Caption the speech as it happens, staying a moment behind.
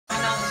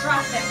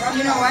Traffic.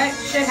 You know what?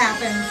 Shit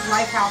happens.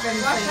 Life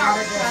happens. So you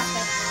gotta just...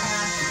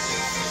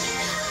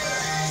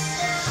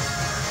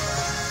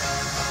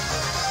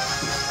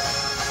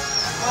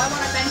 Well, I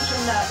want to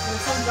mention that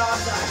with some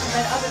jobs I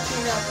met other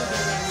females who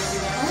get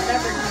in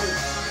whatever you do.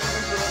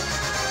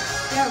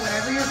 Yeah,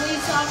 whatever your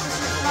Police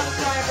officer, truck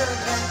driver,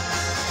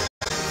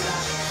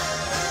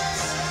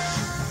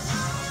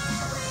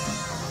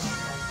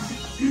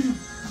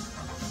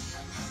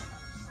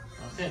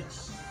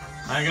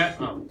 Okay.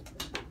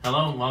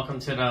 Hello and welcome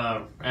to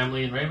the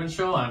Emily and Raymond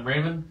show. I'm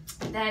Raymond.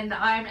 And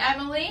I'm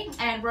Emily,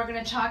 and we're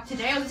going to talk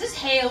today. Oh, this is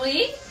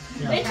Haley.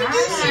 Yeah.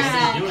 Introduce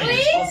yourself,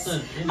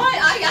 please.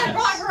 I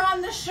brought her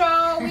on the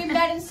show. We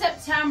met in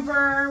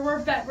September.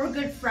 We're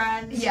good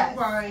friends. Yes.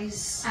 No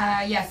worries.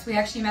 Yes, we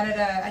actually met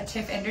at a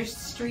TIFF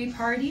industry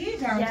party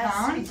downtown.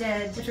 Yes, we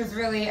did. Which was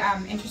really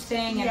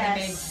interesting, and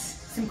we made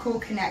some cool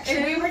connections.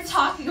 And we were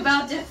talking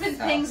about different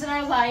things in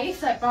our life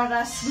that brought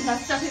us, we have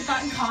stuff we've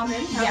got in common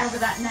over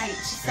that night.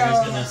 So, you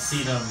guys gonna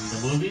see the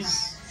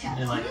movies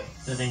in like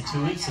I think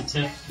 2 weeks. The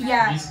TIFF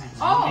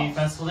movie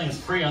festival thing is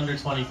free under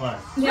 25.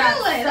 Yeah,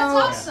 really?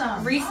 That's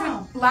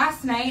awesome.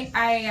 Last night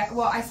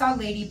I saw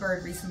Lady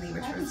Bird recently,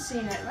 which I haven't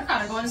seen it. I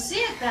gotta go and see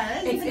it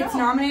then. It's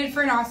nominated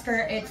for an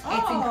Oscar. It's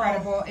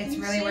incredible. It's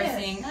really worth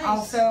seeing. Nice.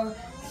 Also,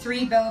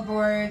 3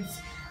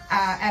 billboards,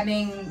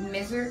 Ebbing,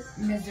 Missouri.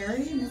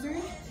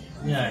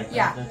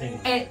 Yeah, I think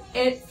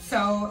it's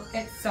so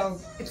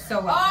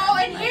well. Oh,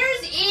 and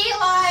here's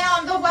Eli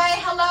on the way.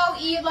 Hello,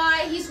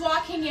 Eli. He's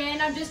walking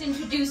in. I'm just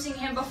introducing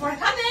him before.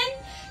 Come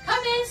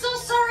in. So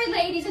sorry,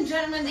 ladies and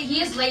gentlemen, that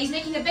he is late. He's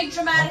making a big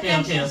dramatic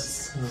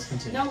entrance. Let's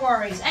continue. No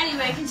worries.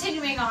 Anyway,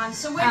 continuing on.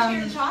 So we're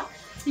here to talk.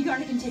 You going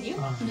to continue?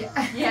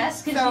 Yeah.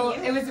 Yes, continue. So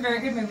it was a very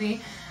good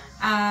movie.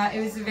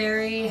 It was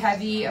very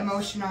heavy,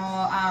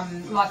 emotional,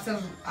 lots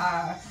of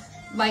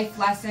life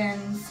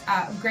lessons,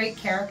 great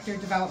character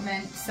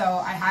development. So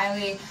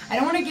I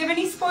don't want to give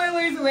any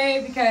spoilers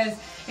away because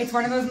it's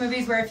one of those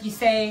movies where if you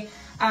say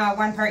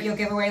one part you'll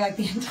give away like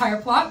the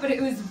entire plot, but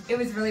it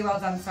was really well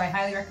done. So I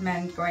highly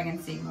recommend going and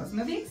seeing those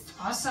movies.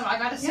 Awesome. I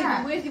gotta see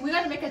you with you. We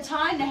gotta make a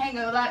time to hang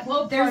out that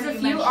globe. There's a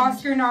few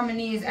Oscar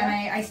nominees and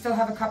I still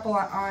have a couple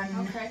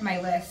on my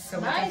list.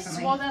 So nice.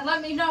 Definitely... Well then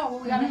let me know.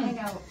 We gotta hang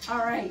out. All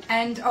right.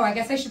 And I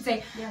guess I should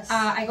say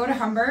I go to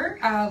Humber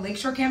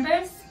Lakeshore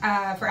campus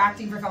for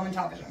acting for film and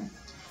television.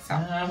 So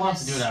I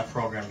wanted to do that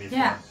program before.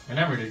 Yeah. I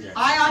never did yet.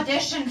 I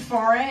auditioned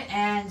for it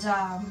and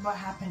what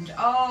happened?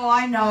 Oh,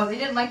 I know. They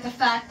didn't like the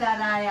fact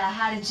that I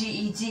had a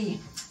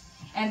GED.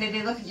 And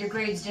they look at your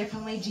grades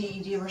differently,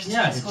 GED versus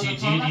high school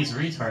diploma. GED is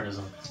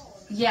retardism.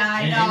 Yeah,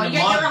 I know.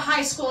 You're a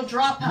high school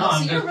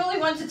dropout, so you really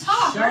want to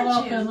talk,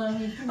 aren't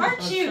you?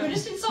 Aren't you?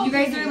 Just insulting. You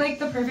guys are like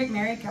the perfect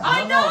married couple.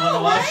 I know,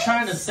 right? What I was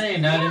trying to say,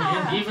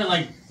 that even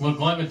like we're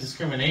going with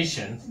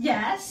discrimination.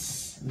 Yes.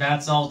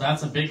 That's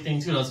a big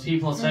thing too. Those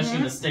people, especially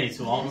in the States,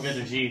 who all go get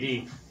their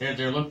GED,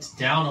 they're looked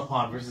down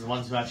upon versus the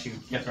ones who actually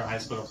get their high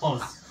school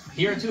diplomas.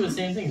 Here too, the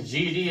same thing.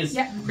 GED is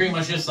pretty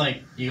much just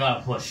like you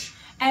gotta push.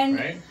 And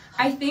right?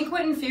 I think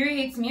what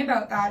infuriates me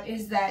about that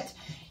is that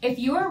if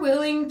you are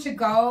willing to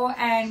go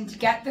and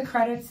get the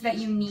credits that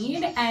you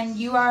need, and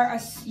you're a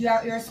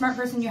smart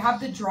person, you have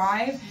the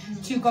drive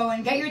to go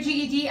and get your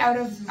GED out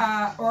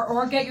of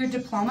or get your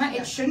diploma,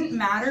 it shouldn't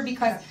matter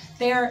because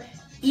they're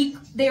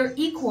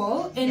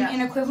equal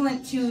in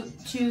equivalent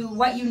to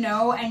what you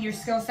know and your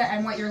skill set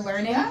and what you're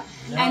learning.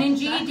 And in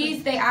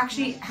GEDs, they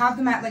actually have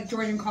them at like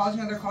Georgian College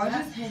and other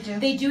colleges.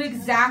 They do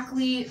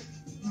exactly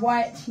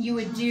what you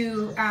would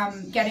do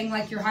getting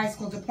like your high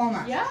school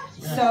diploma.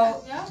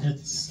 So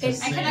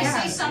and can I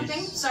say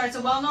something? Sorry, it's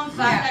a well-known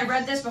fact. I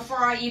read this before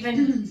I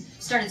even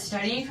started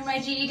studying for my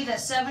GED, that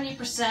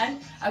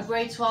 70% of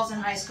grade 12s in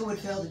high school would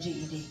fail the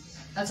GED.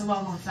 That's a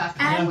well-known fact.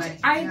 And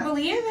I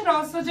believe it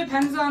also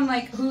depends on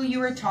like who you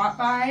were taught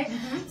by.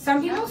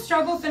 Some people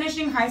struggle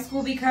finishing high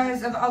school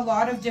because of a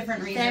lot of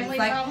different reasons. Family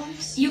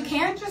problems. You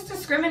can't just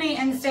discriminate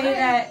and say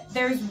that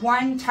there's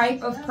one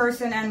type of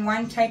person and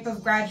one type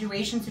of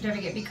graduation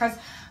certificate, because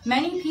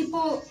many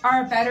people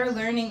are better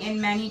learning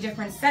in many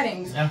different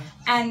settings,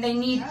 and they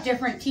need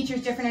different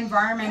teachers, different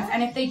environments,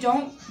 and if they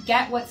don't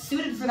get what's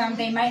suited for them,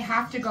 they might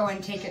have to go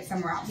and take it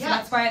somewhere else. So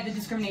that's why the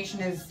discrimination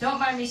is... Don't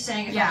mind me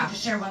saying it. I can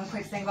just share one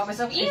quick thing about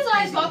myself.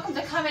 Eli is welcome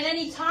to come in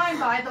any time,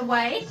 by the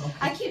way.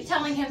 I keep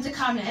telling him to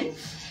come in.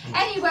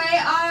 Anyway,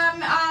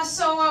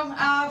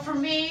 for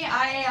me,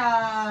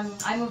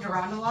 I moved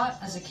around a lot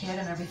as a kid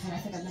and everything. I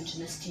think I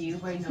mentioned this to you.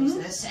 Ray knows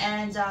this.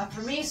 And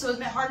for me, so it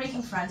was hard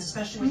making friends,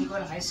 especially when you go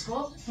to high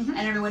school and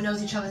everyone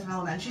knows each other from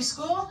elementary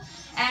school.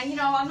 And,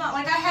 I'm not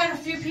like, I had a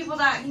few people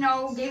that,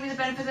 gave me the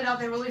benefit of the doubt.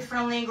 They were really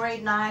friendly in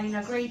grade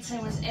 9. Grade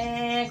 10 was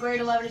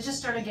grade 11, it just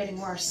started getting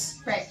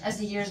worse as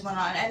the years went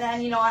on. And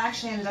then, I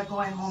actually ended up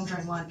going home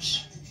during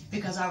lunch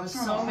because I was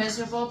so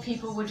miserable.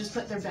 People would just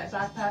put their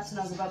backpacks and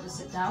I was about to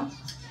sit down.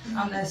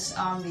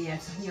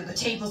 the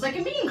tables, like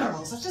in Mean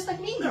Girls. It's just like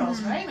Mean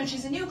Girls, right? When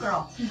she's a new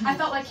girl. I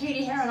felt like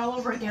Katie Heron all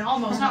over again,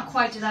 almost, not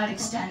quite to that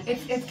extent.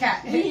 It's Katie.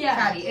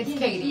 It's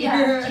Katie.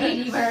 Yeah,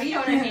 Katie, where you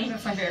know what I mean.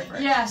 That's my favorite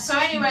part. Yeah. So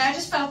anyway, I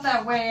just felt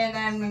that way, and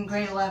then in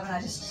grade 11,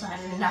 I just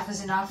decided enough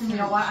is enough. You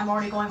know what? I'm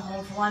already going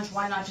home for lunch.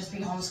 Why not just be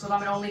homeschooled?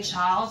 I'm an only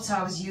child, so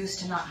I was used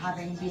to not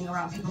being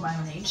around people my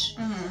own age.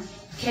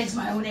 Kids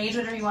my own age,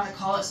 whatever you want to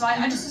call it. So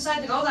I just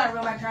decided to go that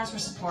route. My parents were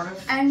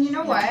supportive. And you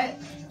know what,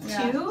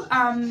 too?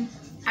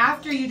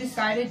 After you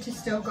decided to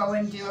still go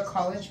and do a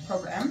college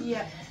program,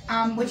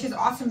 which is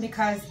awesome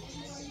because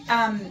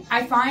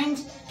I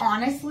find,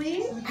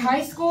 honestly,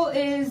 high school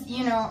is,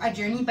 you know, a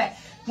journey, but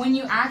when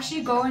you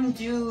actually go and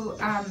do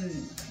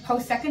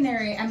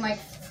post-secondary and, like,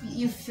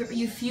 you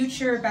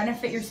future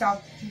benefit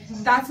yourself,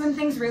 that's when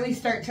things really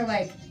start to,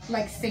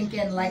 like sink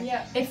in. Like,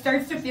 it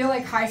starts to feel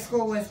like high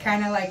school was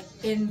kind of, like,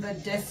 in the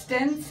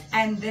distance,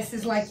 and this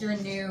is, like, your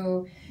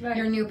new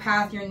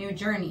path, your new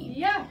journey.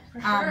 Yeah,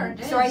 for sure.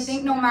 So I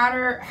think no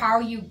matter how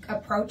you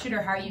approach it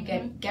or how you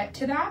get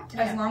to that,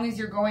 as long as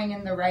you're going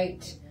in the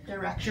right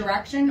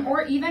direction,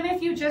 or even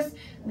if you just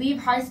leave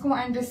high school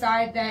and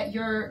decide that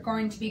you're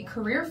going to be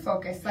career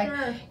focused, like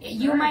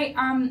you might,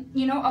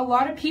 you know, a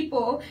lot of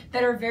people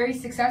that are very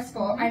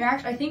successful,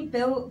 I think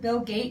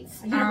Bill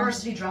Gates,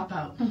 university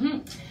dropout,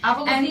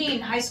 Avril Lavigne,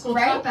 high school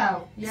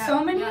dropout.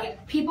 So many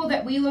people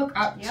that we look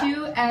up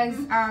to as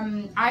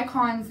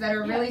icons that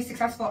are really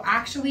successful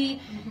actually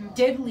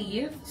did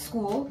leave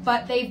school,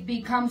 but they've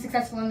become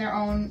successful in their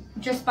own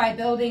just by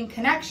building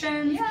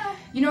connections.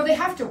 You know, you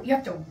have to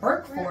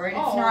work for it.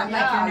 It's not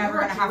like you're never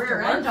going to have to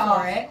work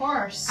for it. Of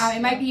course.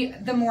 It might be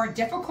the more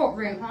difficult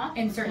route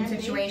in certain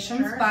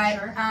situations,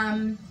 but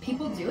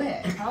people do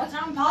it. Oh, it's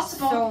not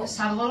impossible. So, just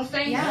have a little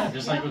faith.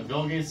 Just like with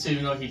Bill Gates too,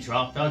 even though he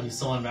dropped out, he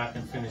still went back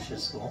and finished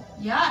his school.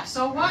 Yeah,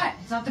 so what?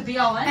 It's not the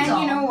be-all,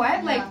 end-all. And you know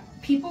what? Like,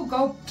 people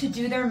go to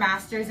do their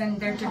masters and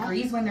their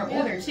degrees when they're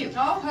older too.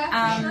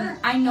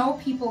 I know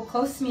people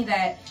close to me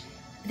that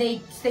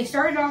they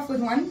started off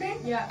with one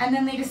thing, and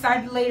then they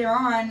decided later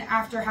on,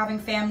 after having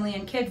family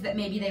and kids, that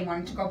maybe they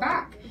wanted to go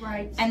back.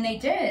 And they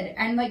did,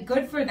 and like,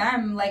 good for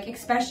them. Like,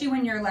 especially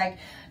when you're like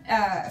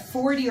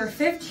 40 or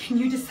 50 and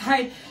you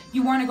decide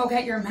you want to go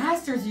get your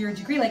master's or your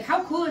degree. Like,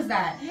 how cool is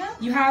that?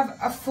 You have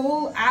a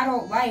full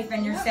adult life,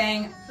 and you're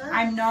saying,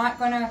 I'm not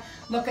gonna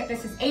look at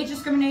this as age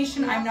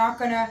discrimination.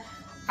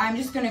 I'm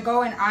just going to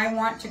go, and I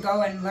want to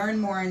go and learn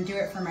more and do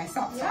it for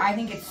myself. So I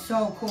think it's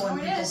so cool when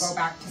people go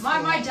back to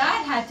school. My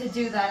dad had to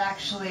do that,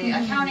 actually.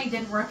 Accounting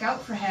didn't work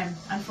out for him,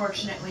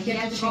 unfortunately. He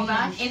had to go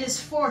back in his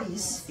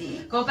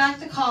 40s, go back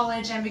to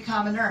college and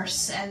become a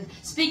nurse. And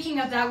speaking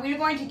of that, we're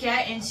going to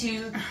get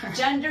into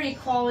gender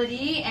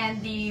equality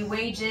and the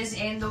wages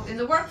in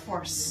the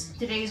workforce,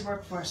 today's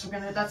workforce.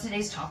 That's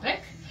today's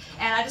topic.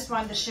 And I just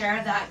wanted to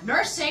share that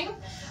nursing,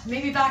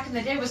 maybe back in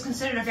the day, was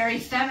considered a very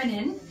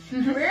feminine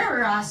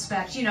career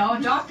aspect. You know,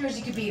 doctors,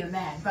 you could be a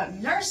man, but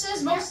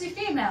nurses, mostly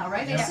female,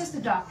 right? They assist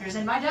the doctors,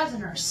 and my dad's a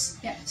nurse.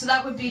 So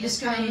that would be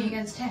discriminating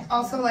against him.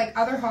 Also, like,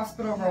 other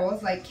hospital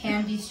roles, like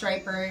candy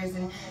stripers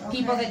and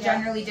people that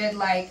generally did,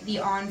 like, the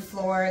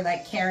on-floor,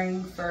 like,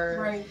 caring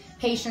for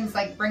patients,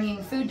 like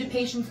bringing food to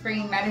patients,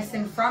 bringing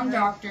medicine from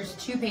doctors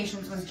to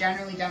patients, was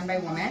generally done by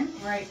women.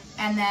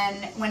 And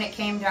then when it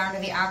came down to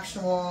the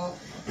actual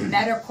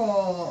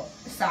medical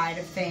side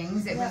of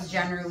things, it was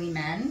generally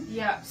men.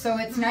 So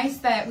it's nice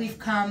that we've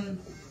come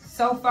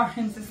so far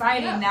in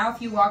society. Now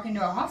if you walk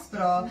into a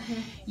hospital,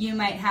 you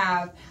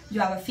have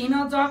a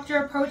female doctor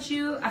approach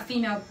you, a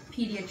female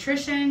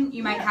pediatrician,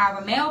 you might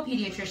have a male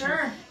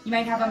pediatrician, you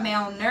might have a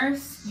male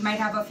nurse, you might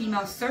have a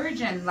female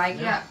surgeon. Like,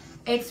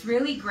 it's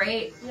really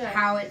great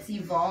how it's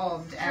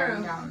evolved.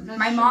 And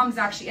my mom's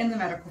actually in the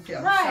medical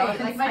field. So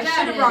like my dad I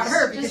should have brought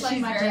her because like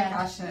she's very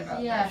passionate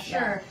about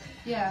this.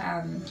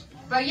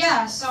 But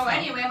so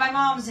anyway, my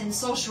mom's in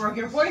social work.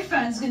 Your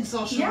boyfriend's in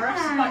social work,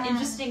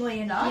 interestingly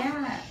enough.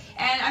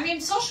 And I mean,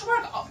 social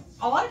work,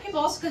 a lot of people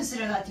also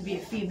consider that to be a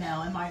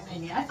female, in my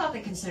opinion. I thought they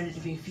considered it to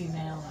be a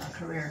female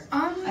career.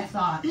 I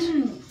thought.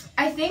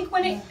 I think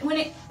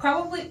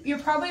you're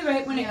probably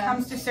right when it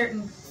comes to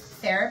certain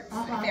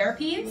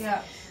therapies.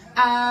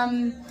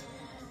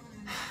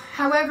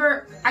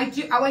 However, I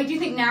do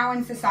think now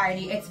in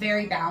society it's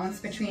very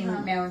balanced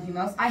between male and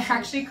females. I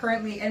actually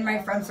currently in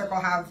my friend circle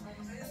have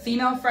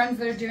female friends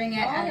that are doing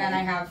it, and then I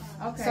have.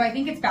 So I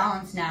think it's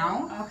balanced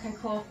now. Okay,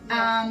 cool.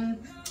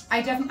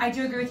 I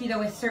do agree with you though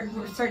with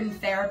certain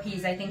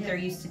therapies. I think there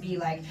used to be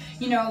like,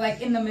 you know, like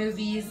in the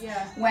movies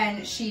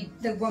when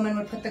the woman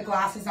would put the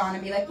glasses on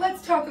and be like,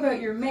 let's talk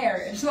about your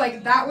marriage.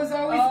 Like that was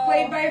always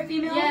played by a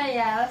female.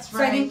 That's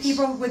right. So I think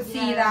people would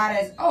see that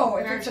as,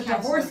 if it's a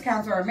divorce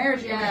counselor or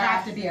marriage, it would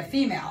have to be a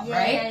female,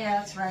 right?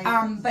 That's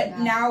right. But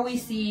now we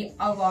see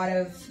a lot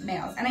of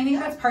males, and I think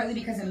that's partly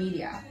because of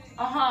media.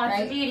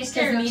 Right?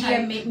 Because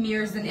media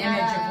mirrors an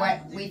image of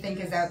what we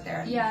think is out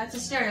there. It's a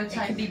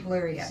stereotype. It can be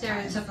blurry at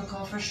times.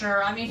 Stereotypical for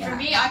sure. I mean, for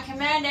me, I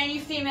commend any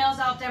females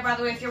out there, by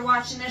the way, if you're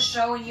watching this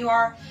show and you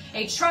are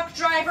a truck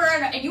driver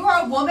and you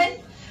are a woman,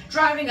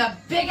 driving a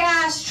big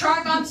ass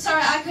truck. I'm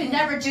sorry, I could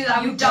never do that.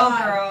 I would go,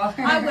 die. girl.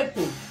 I would.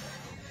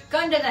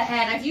 Gun to the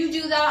head. If you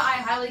do that,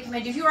 I highly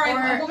commend you. If you are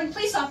a woman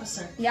police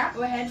officer. Yeah.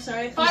 Go ahead,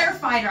 sorry.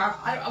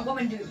 Firefighter. A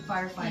woman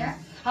firefighter. Yeah.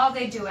 How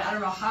they do it, I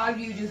don't know. How do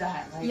you do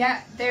that? Like,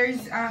 yeah,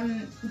 there's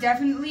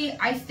definitely,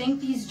 I think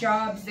these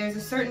jobs, there's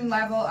a certain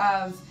level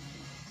of,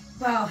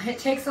 well, it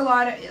takes a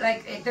lot of,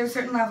 like, there's a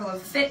certain level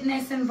of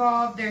fitness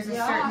involved. There's a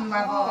certain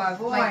level of,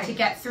 like, to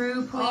get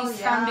through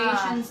police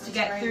foundations, to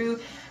get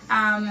through.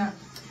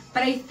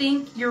 But I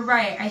think you're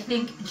right. I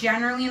think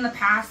generally in the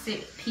past,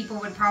 people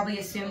would probably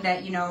assume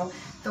that, you know,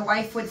 the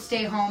wife would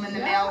stay home and the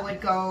male would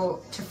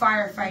go to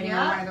firefighting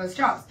or one of those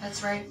jobs.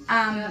 That's right.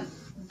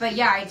 But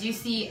yeah, I do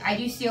see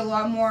a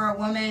lot more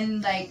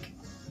women like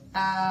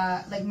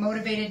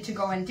motivated to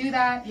go and do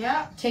that.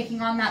 Yeah.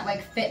 Taking on that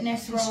like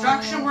fitness role.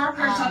 Construction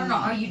workers. I don't know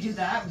how you do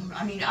that.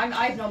 I mean,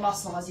 I have no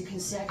muscle, as you can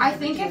see. I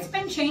think it's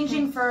been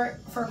changing for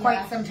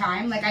quite some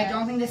time. Like I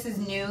don't think this is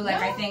new. Like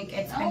I think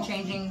it's been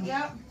changing.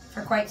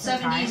 For quite some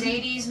 70s, time.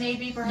 80s,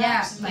 maybe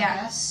perhaps.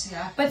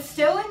 Yeah. But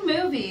still in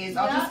movies.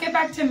 I'll just get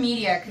back to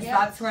media because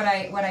that's what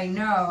I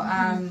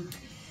know.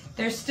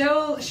 They're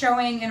still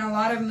showing in a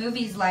lot of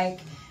movies,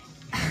 like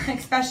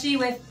especially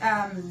with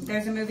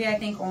there's a movie I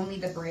think Only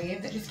the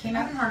Brave that just came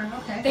out.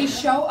 Okay. They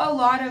show a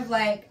lot of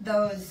like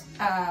those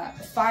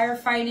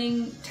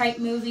firefighting type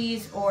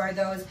movies or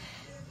those.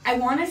 I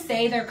want to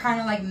say they're kind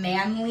of like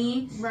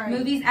manly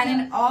movies, and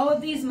in all of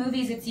these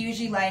movies, it's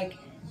usually like.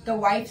 The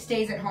wife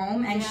stays at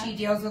home and she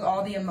deals with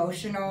all the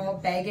emotional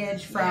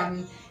baggage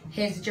from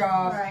his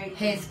job,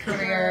 his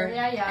career,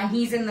 and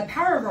he's in the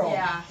power role.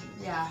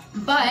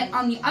 But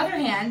on the other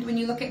hand, when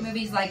you look at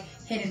movies like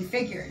Hidden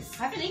Figures,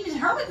 I haven't even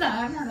heard of that.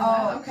 I haven't heard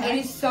of that. It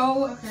is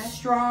so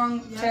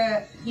strong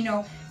to, you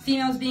know,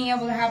 females being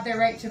able to have their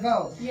right to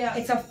vote.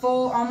 It's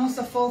almost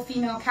a full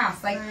female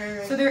cast. Like,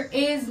 so there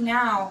is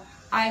now.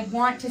 I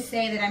want to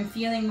say that I'm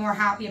feeling more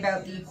happy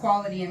about the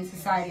equality in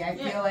society. I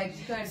feel like,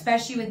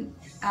 especially with,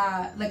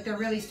 like they're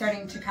really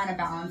starting to kind of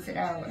balance it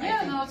out.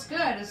 No, it's good.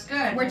 It's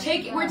good. We're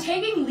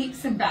taking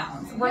leaps and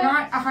bounds. We're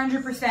not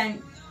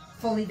 100%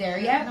 fully there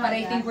yet, but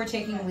I think we're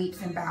taking leaps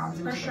and bounds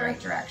in the right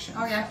direction.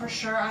 Oh yeah, for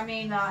sure. I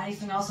mean,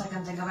 anything else I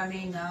can think of? I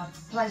mean,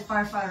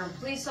 firefighter and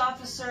police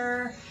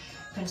officer,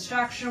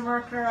 construction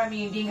worker. I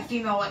mean, being a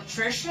female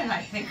electrician,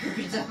 I think would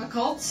be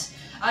difficult.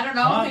 I don't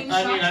know. I mean,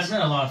 I've met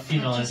a lot of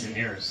female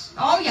engineers.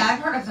 Oh yeah, I've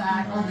heard of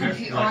that. Or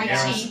like IT.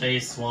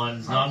 Aerospace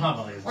ones. No, I'm not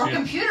believing. Or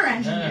computer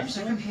engineers.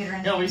 Or computer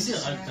engineers. Yeah, we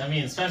see. I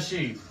mean,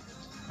 especially,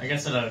 I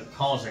guess at a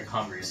college like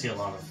Humber, you see a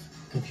lot of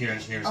computer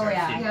engineers.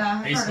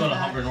 I used to go to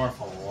Humber North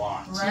a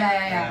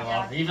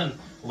lot. Even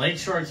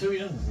Lakeshore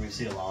too. We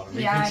see a lot of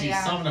them. You can see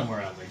some of them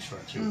were at Lakeshore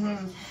too.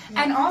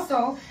 And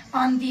also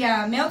on the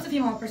male to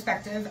female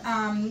perspective,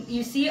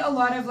 you see a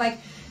lot of like.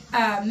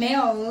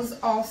 Males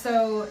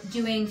also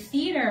doing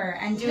theater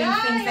and doing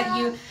things that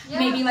you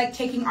maybe like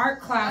taking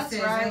art classes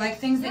or like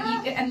things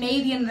that you and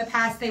maybe in the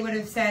past they would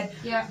have said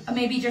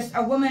maybe just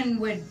a woman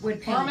would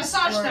paint or a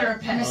massage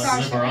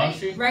therapist,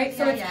 right?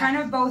 So it's kind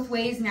of both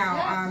ways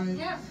now.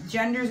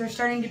 Genders are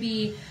starting to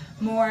be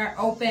more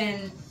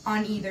open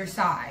on either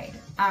side,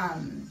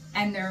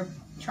 and they're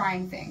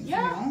trying things. You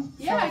know?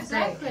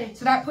 Exactly.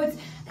 So that puts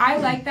I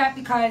like that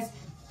because.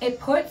 It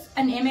puts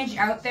an image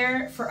out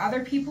there for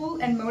other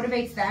people and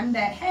motivates them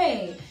that,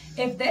 hey,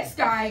 if this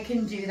guy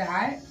can do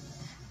that,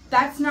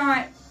 that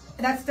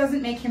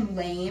doesn't make him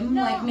lame.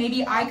 Like,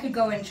 maybe I could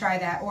go and try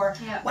that. Or,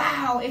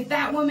 wow, if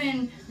that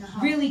woman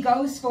really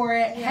goes for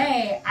it,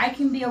 hey, I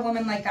can be a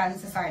woman like that in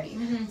society.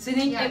 So I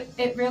think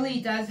it really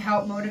does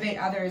help motivate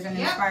others and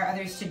inspire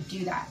others to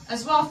do that.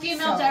 As well,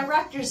 female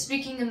directors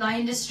speaking in the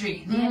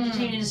industry, the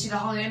entertainment industry, the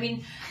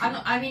Hollywood.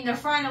 I mean, they're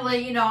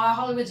finally, you know,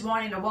 Hollywood's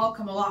wanting to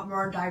welcome a lot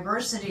more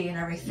diversity and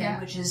everything,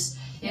 which is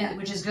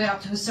good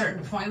up to a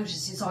certain point, which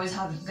is it's always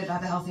good to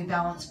have a healthy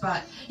balance.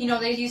 But, you know,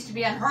 they used to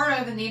be unheard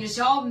of in the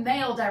industry, all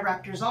male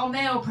directors, all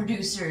male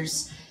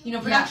producers. You know,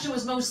 production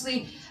was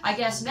mostly, I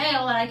guess,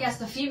 male, and I guess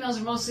the females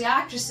are mostly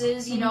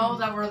actresses, you know,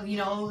 that were, you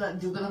know,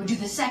 that would do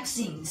the sex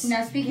scenes.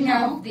 Now, speaking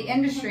of the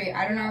industry,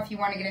 I don't know if you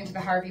want to get into the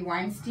Harvey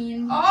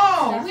Weinstein.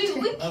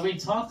 We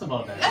talked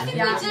about that. I think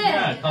we did.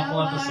 Yeah, a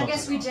couple episodes I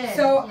guess we did.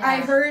 So I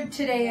heard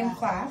today in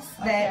class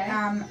that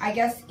I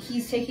guess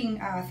he's taking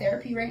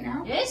therapy right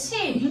now. Is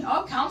he?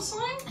 Oh,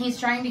 counseling? He's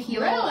trying to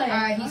heal.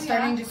 Really? He's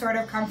starting to sort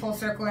of come full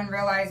circle and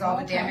realize all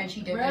the damage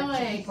he did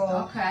to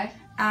people.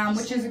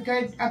 Which is a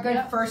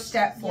good first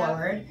step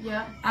forward.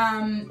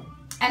 And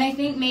I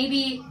think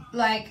maybe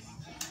like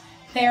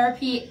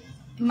therapy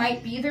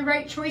might be the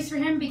right choice for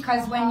him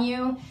because when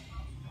you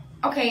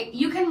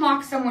can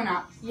lock someone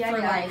up for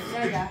life,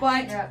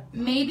 but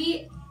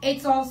maybe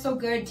it's also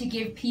good to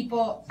give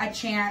people a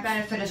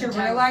chance to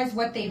realize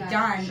what they've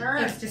done.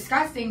 It's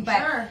disgusting,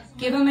 but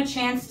give them a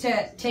chance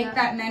to take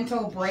that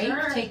mental break,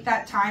 take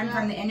that time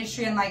from the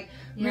industry and like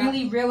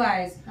really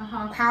realize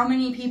how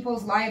many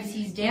people's lives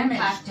he's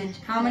damaged,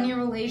 how many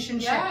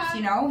relationships,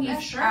 you know,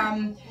 he's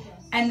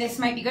and this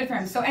might be good for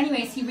him. So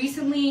anyways, he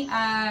recently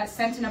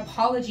sent an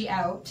apology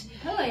out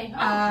Really? Oh,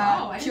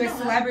 wow. to a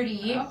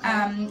celebrity.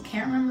 Okay.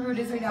 Can't remember who it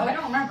is right now. I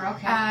don't remember.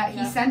 Okay.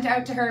 He sent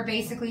out to her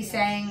basically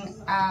saying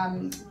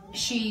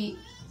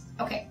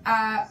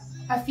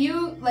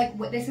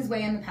this is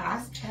way in the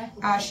past.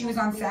 She was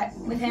on set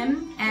with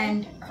him,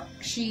 and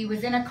she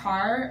was in a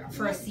car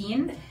for a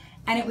scene,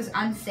 and it was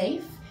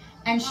unsafe.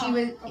 And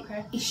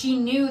she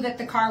knew that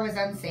the car was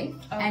unsafe,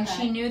 and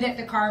she knew that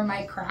the car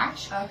might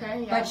crash.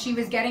 Okay. Yeah. But she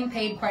was getting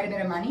paid quite a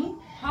bit of money.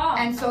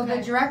 And so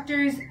the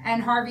directors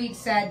and Harvey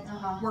said,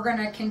 we're going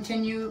to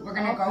continue, we're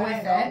going to go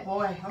with it. Oh,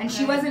 boy. And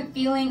she wasn't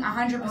feeling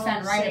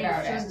 100% right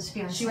about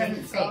it. She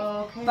wasn't safe.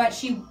 Oh, okay. But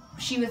she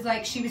was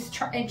like, she was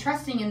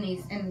trusting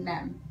in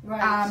them.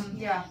 Right.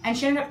 And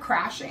she ended up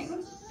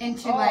crashing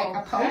into like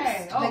a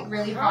post, like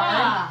really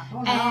hard.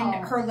 Oh, and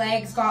no. her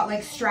legs got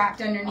like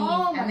strapped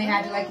underneath, and they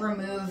had to like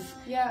remove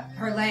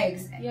her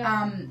legs.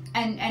 And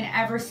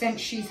ever since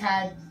she's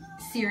had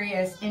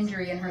serious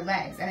injury in her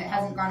legs, and it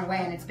hasn't gone away,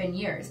 and it's been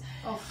years.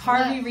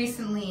 Harvey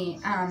recently,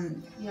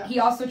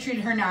 he also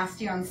treated her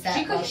nasty on set.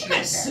 She could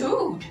have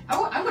sued.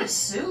 I would have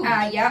sued.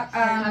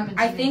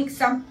 I think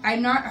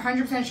I'm not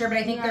 100% sure, but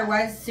I think there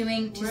was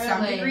suing to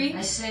some degree.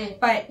 I see.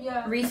 But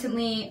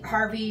recently,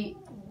 Harvey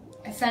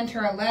sent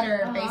her a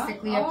letter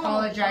basically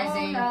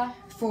apologizing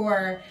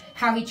for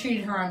how he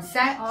treated her on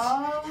set,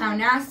 how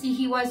nasty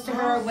he was to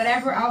her,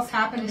 whatever else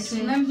happened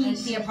between them.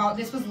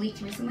 This was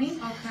leaked recently.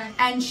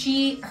 And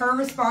her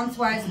response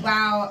was,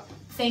 wow,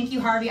 thank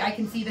you, Harvey. I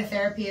can see the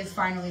therapy is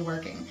finally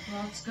working.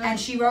 Well, that's good. And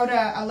she wrote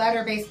a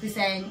letter basically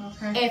saying,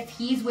 if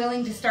he's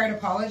willing to start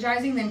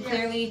apologizing, then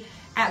clearly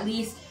at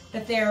least the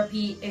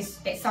therapy is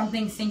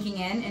something sinking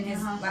in his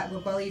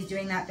while he's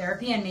doing that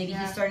therapy, and maybe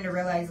he's starting to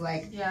realize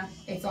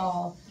it's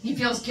all, he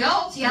feels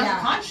guilt. He has a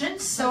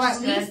conscience. So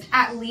at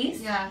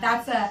least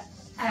that's a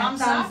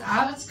thumbs up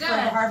That's good. for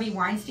the Harvey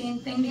Weinstein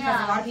thing, because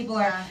a lot of people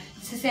are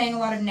saying a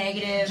lot of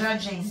negative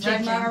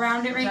stigma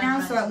around it right now.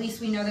 So at least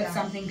we know that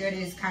something good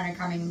is kind of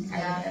coming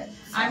out of it.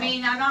 So. I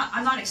mean,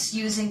 I'm not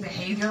excusing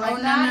behavior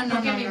like that.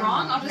 Don't get me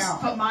wrong. I'll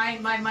just put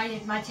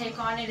my take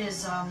on it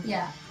is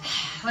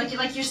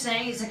like you're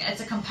saying, it's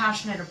a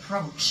compassionate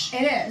approach.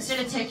 It is, instead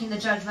of taking the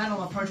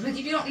judgmental approach. But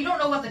you don't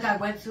know what the guy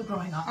went through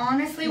growing up.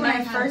 Honestly, when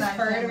I first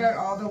heard about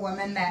all the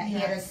women that he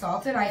had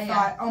assaulted, I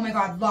thought, oh my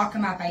God, lock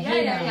him up. I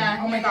hate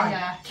him. Oh my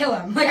God, kill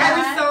him. Like I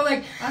was so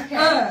like,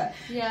 ugh.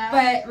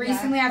 But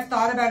recently I've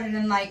thought about it,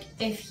 and like,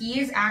 if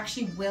he is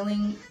actually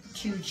willing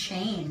to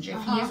change, if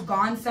he has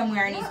gone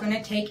somewhere and he's going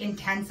to take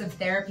intensive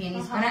therapy and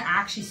he's going to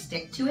actually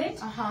stick to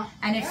it,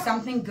 and if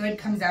something good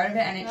comes out of it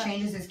and it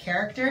changes his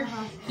character,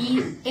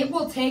 it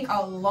will take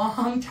a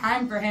long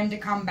time for him to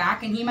come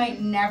back, and he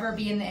might never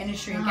be in the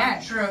industry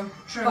again. True.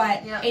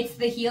 But it's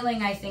the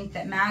healing, I think,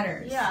 that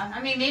matters. Yeah,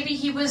 I mean, maybe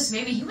he was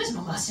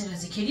molested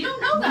as a kid. You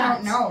don't know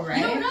that. We don't know, right?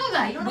 You don't know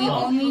that. You don't know. We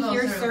only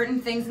hear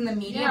certain things in the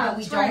media, but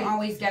we don't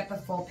always get the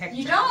full picture.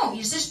 You don't.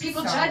 It's just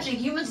people judging.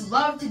 Humans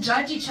love to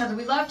judge each other.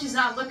 We love to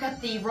not look at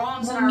the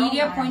wrongs in our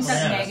media own points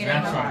lives. out negative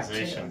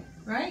naturalization.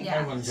 Right? Yeah.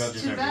 Everyone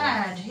judges Too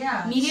bad.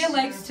 Yeah. Media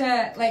likes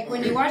to, like,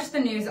 when you watch the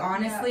news,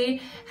 honestly,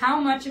 how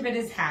much of it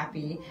is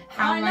happy,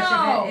 how much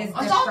of it is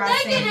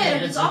depressing. It's all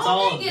negative. It's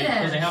all negative.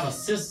 Because they have a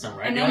system,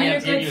 right? And they they only need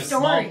have a to give good you a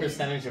story. small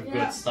percentage of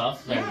good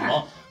stuff.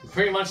 Like,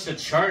 pretty much the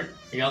chart,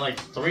 you got like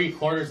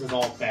 3/4 is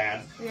all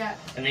bad. Yeah.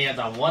 And then you have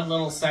that one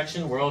little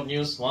section, world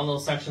news, one little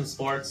section,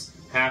 sports,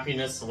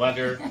 happiness,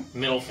 weather,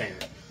 middle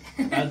finger.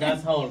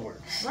 That's how it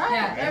works. Right.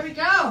 Yeah. There we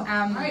go.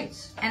 Right.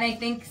 And I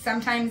think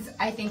sometimes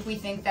we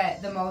think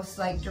that the most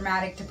like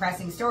dramatic,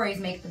 depressing stories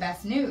make the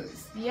best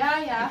news.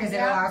 Yeah. Because it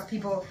allows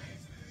people.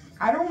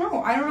 I don't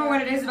know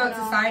what it is about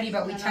society,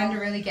 but we tend to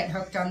really get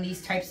hooked on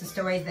these types of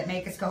stories that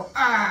make us go,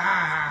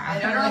 ah. I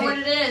don't know what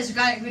it is.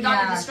 We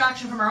got a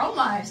distraction from our own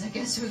lives, I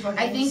guess.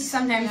 I think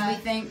sometimes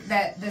we think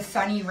that the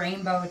sunny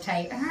rainbow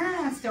type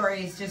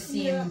stories just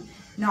seem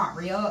not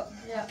real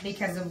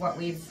because of what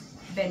we've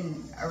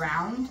been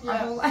around our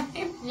whole life.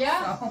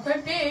 Yeah, so,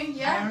 could be.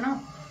 Yeah, I don't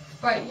know.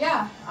 But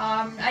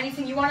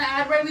anything you want to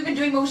add, Ray? We've been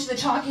doing most of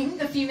the talking.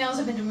 The females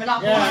have been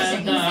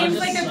monopolizing. He seems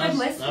like a good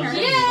listener.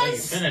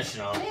 Yes. Finish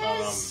now.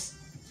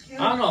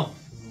 I don't know.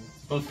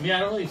 But for me, I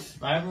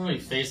haven't really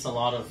faced a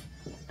lot of,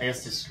 I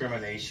guess,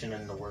 discrimination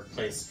in the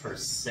workplace per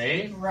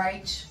se.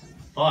 Right.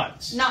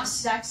 But not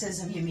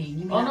sexism, you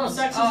mean? No,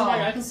 sexism.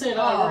 I can say that.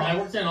 I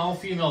worked in an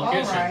all-female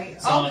kitchen,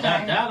 so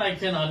that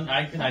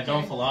I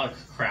dealt with a lot of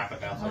crap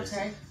at that place,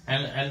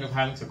 and ended up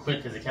having to quit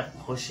because they kept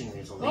pushing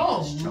me to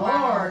leave this job.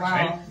 Lord!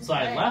 Right? So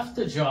I left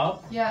the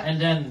job, and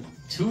then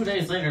 2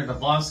 days later, the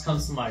boss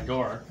comes to my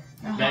door,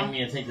 begged me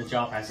to take the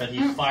job. I said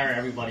he'd fire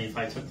everybody if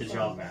I took the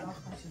job back.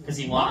 Because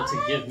he wanted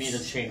to give me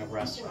the chain of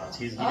restaurants.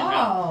 He didn't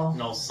have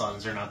no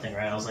sons or nothing,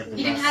 right? I was like, you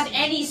didn't have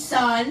any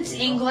sons,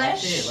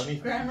 English, okay, let me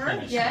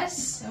grammar,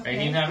 yes. Okay. He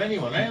didn't have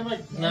anyone. I'm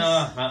like,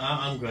 nah,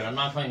 I'm good. I'm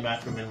not coming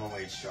back to a minimum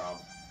wage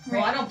job.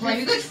 Well, I don't blame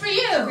you. Good for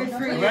you. Good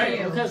for you.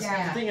 Right? Because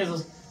the thing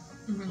is,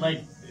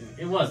 like,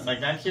 it was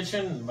like that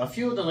kitchen. A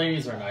few of the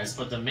ladies are nice,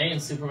 but the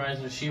main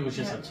supervisor, she was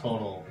just a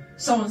total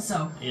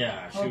so-and-so.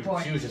 Yeah,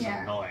 she was just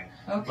annoying.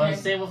 Okay. But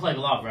same with like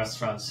a lot of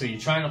restaurants. So you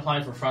try and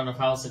apply for front of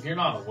house. If you're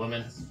not a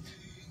woman,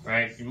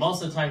 right,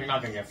 most of the time you're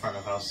not going to get front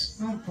of house.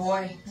 Oh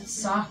boy, that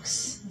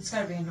sucks. It's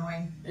got to be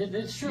annoying.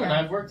 It's true, and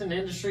I've worked in the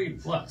industry,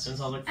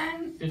 since I was like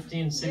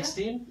 15,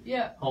 16?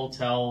 Yeah.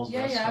 Hotels,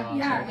 restaurants.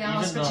 Yeah,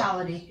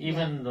 hospitality.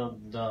 Even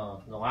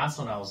the last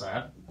one I was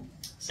at,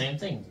 same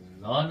thing.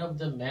 None of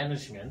the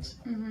management,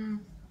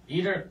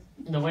 either,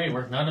 the way it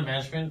worked, none of the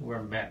management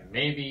were men.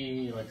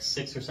 Maybe like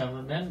 6 or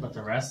 7 men, but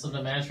the rest of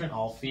the management,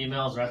 all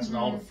females, rest of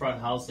all the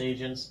front house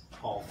agents,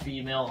 all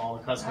female, all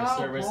the customer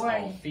service,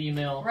 all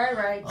female.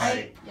 Right.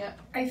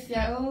 I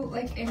feel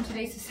like in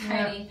today's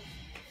society,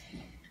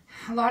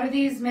 a lot of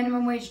these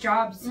minimum wage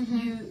jobs,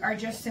 you are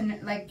just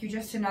you're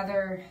just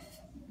another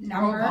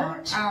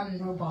number.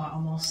 Robot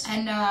almost.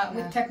 And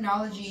with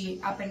technology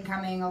up and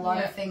coming, a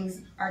lot of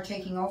things are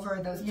taking over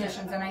those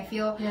positions. And I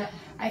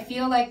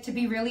feel like to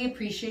be really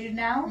appreciated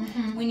now,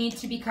 we need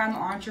to become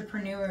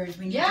entrepreneurs.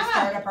 We need to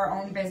start up our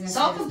own businesses.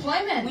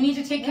 Self-employment. We need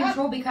to take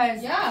control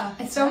because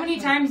so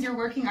many times you're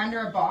working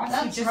under a boss.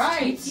 That's who just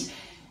right.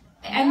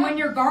 And when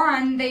you're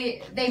gone,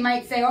 they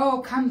might say,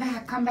 "Oh, come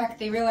back."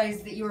 They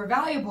realize that you were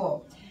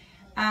valuable.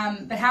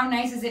 But how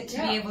nice is it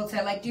to be able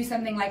to like do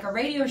something like a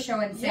radio show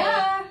and say,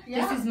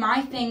 "This is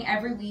my thing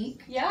every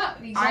week. Yeah,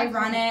 exactly. I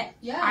run it.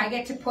 I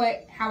get to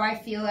put how I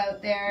feel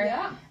out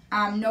there.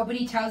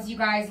 Nobody tells you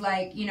guys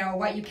like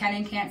what you can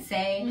and can't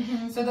say.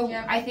 So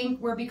I think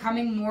we're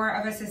becoming more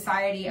of a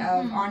society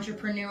of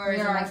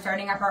entrepreneurs and like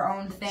starting up our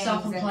own things.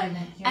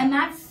 Self-employment. And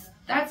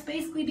that's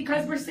basically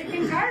because we're sick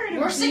and tired.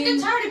 We're sick and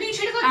tired of being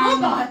treated like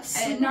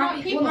robots.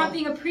 Not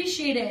being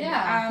appreciated.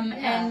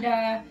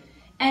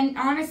 And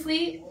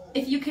honestly,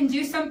 if you can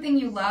do something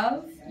you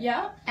love,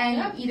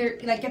 and either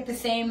like get the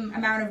same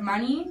amount of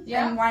money,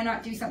 then why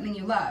not do something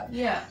you love?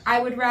 I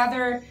would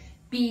rather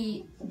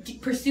be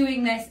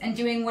pursuing this and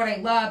doing what I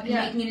love and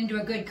making it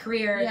into a good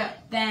career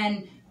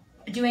than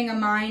doing a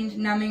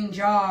mind-numbing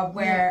job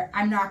where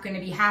I'm not going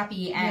to be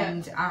happy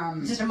and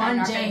just a I'm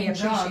not going to be mundane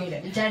job.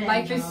 appreciated.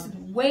 Life is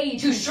way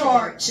too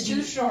short.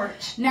 Too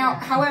short. Now,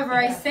 however,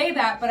 I say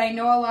that, but I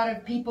know a lot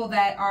of people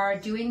that are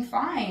doing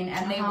fine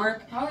and they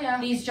work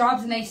these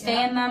jobs and they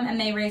stay in them and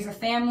they raise a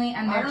family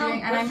and they're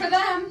doing. And for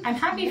them. I'm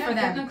happy for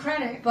them. Give them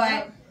credit.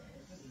 But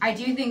I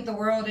do think the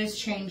world is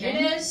changing.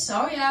 It is.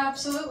 Oh yeah,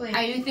 absolutely.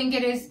 I do think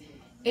it is.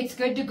 It's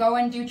good to go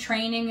and do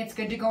training. It's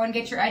good to go and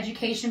get your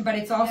education, but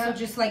it's also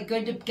just like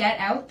good to get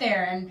out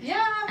there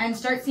and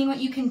start seeing what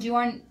you can do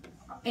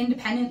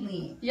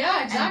independently.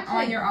 Yeah, exactly.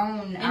 And on your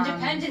own.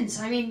 Independence.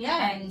 I mean,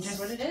 and just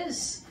just what it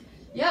is.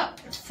 Yeah.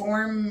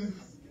 Form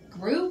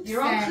groups.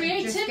 Your own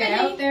creativity. Just get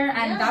out there,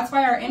 and that's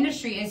why our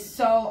industry is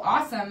so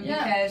awesome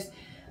because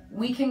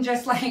we can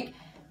just like.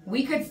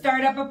 We could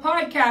start up a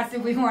podcast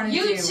if we wanted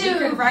to.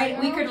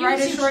 We could write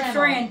a short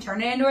story and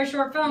turn it into a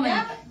short film.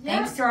 And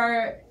thanks to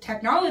our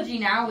technology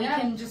now, we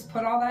can just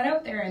put all that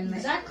out there. And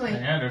exactly.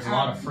 And there's a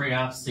lot of free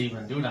apps to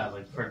even do that,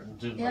 like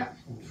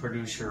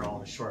produce your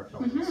own short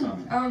film and stuff.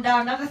 Oh, now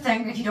another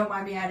thing, if you don't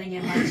mind me adding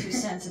in my 2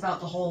 cents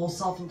about the whole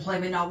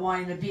self-employment, not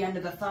wanting to be under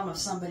the thumb of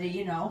somebody,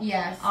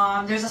 Yes.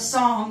 There's a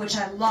song which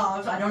I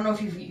love. I don't know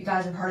if you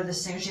guys have heard of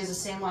this singer. She has the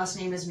same last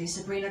name as me,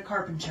 Sabrina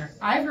Carpenter.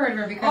 I've heard of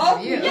her because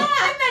of you. Yeah,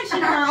 I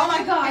mentioned her. Oh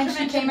my gosh. And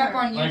she came up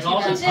on YouTube. Like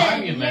all the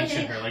time you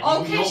mention her. Like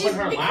you open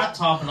her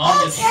laptop and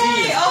all you see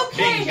is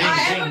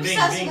I am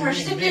obsessed with her.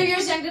 She's a few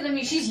years younger than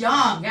me. She's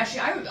young.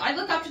 Yeah, I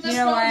look up to this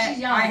girl and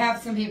she's young. I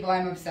have some people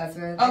I'm obsessed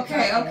with.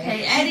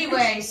 Okay.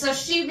 Anyway, so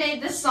she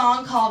made this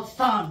song called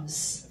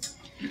Thumbs.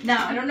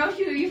 Now, I don't know if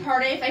you've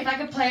heard it. If I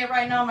could play it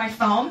right now on my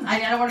phone.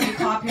 I don't want to be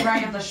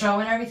copyright of the show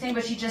and everything,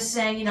 but she just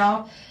sang,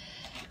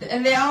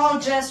 and they all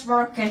just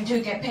working to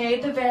get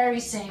paid the very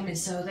same, and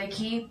so they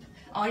keep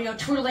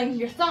twiddling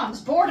your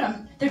thumbs.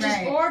 Boredom. They're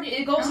just bored.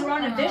 It goes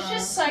around a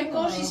vicious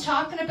cycle. She's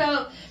talking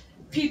about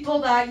people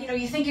that,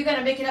 you think you're going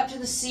to make it up to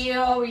the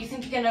CEO or you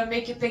think you're going to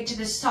make it big to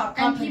this top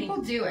company. And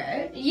people do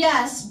it.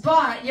 Yes,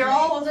 but you're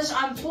all of this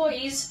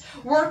employees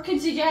working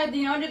together,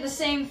 under the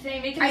same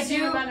thing, making the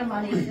same amount of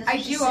money.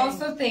 I do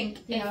also think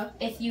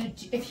if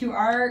you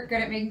are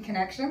good at making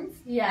connections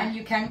and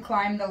you can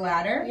climb the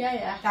ladder,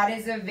 that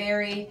is a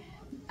very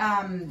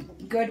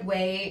good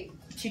way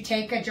to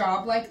take a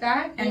job like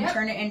that and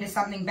turn it into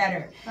something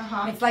better.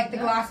 It's like the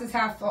glass is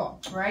half full.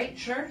 Right,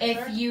 sure.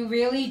 If you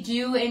really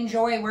do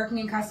enjoy working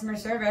in customer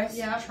service,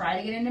 try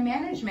to get into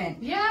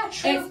management. Yeah,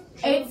 true.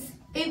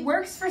 It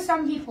works for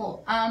some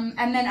people.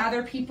 And then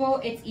other people,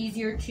 it's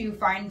easier to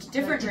find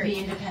different routes. To be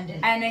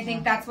independent. And I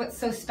think that's what's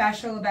so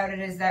special about it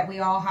is that we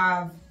all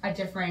have a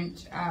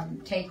different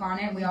take on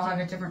it. We all have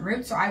a different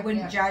route. So I would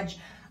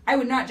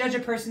not judge a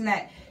person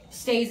that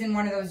stays in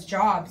one of those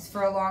jobs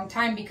for a long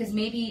time because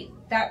maybe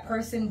that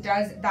person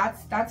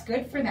that's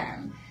good for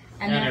them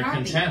and they're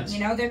happy.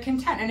 Content. They're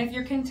content, and if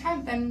you're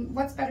content, then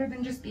what's better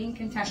than just being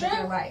content with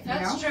your life?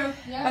 That's true.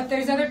 Yeah. But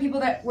there's other people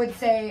that would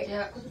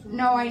say,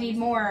 no, I need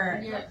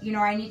more.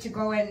 I need to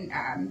go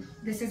and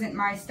this isn't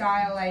my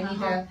style. I need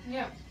to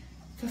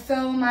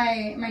fulfill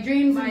my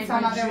dreams in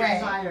some other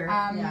way.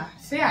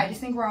 So yeah, I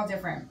just think we're all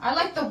different. I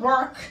like the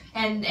work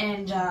and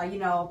you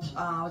know,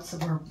 what's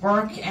the word?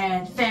 Work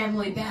and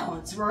family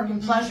balance, work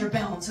and pleasure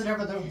balance,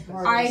 whatever the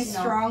word I is.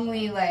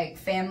 strongly like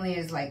family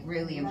is like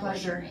really important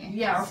Pleasure, to me.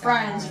 yeah, or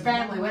friends,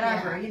 family,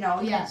 whatever, you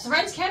know. Yeah. So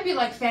friends can be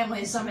like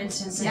family in some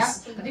instances. Yeah.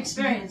 I've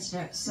experienced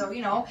it. So,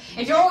 you know,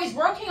 if you're always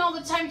working all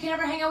the time, you can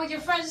never hang out with your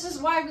friends. This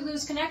is why we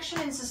lose connection,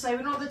 and it's just like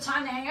we don't have the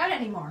time to hang out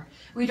anymore.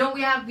 We go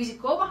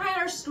behind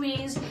our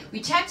screens,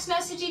 we text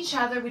message each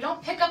other, we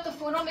don't pick up the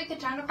phone, don't make the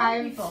time to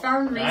call people. I've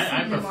found recently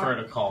I prefer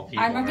to call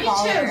people. I'm a right?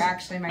 caller, Me too.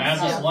 actually, I have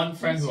myself. this one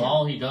friend who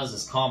all he does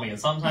is call me, and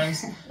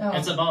sometimes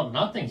it's about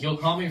nothing. He'll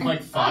call me for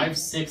like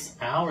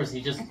 5-6 hours.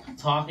 He just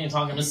talking,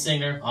 I'm just sitting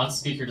there on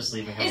speaker, just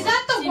leaving him. Is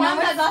that the You one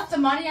know that left the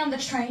money on the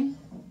train?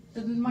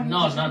 The money No,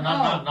 on the train?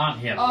 not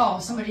him. Oh,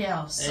 somebody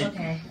else. Hey,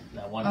 Okay.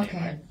 That one Okay.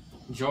 name, right?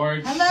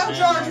 George. Hello, and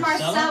George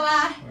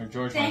Marcella. Or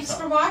George Thanks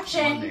Marcella. for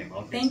watching. One name.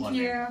 Okay, it's Thank one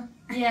you. name.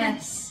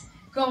 Yes.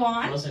 Go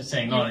on. I wasn't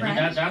saying, Your no,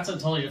 friend? that's a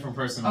totally different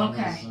person. One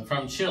Okay. who's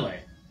from Chile.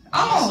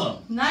 Oh,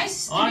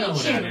 nice to Oh, I know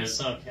meet who you. that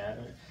is. Okay.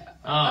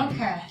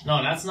 Okay.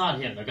 No, that's not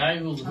him. The guy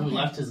who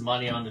left his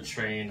money on the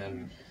train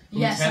and who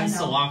Yes, I tends to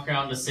know. walk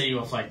around the city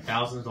with like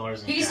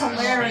 $1,000 in He's cash.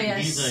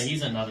 hilarious.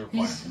 He's another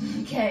point.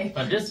 Okay.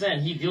 But this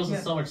man, he deals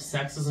with so much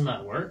sexism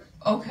at work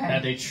that Okay.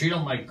 they treat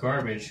him like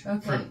garbage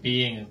Okay. for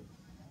being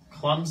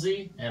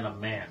clumsy and a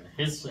man.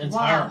 His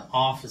entire Wow.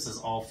 office is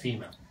all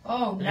female.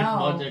 Oh With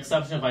no. the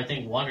exception of I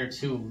think one or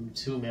two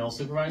male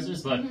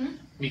supervisors, but Mhm.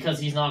 because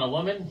he's not a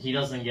woman, he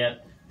doesn't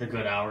get the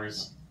good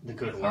hours, the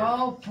good work.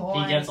 Oh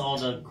boy. He gets all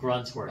the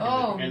grunt work,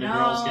 Oh, and the no.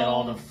 girls get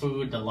all the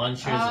food, the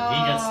lunches, and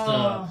he gets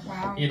Oh.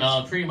 Wow. you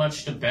know, pretty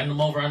much to bend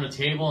them over on the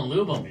table and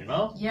lube them, you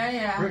know?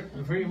 Yeah.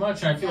 Pretty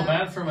much, and I feel Yeah.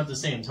 bad for him at the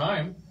same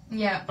time.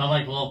 Yeah. I'm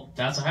like, well,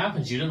 that's what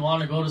happens. You didn't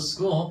want to go to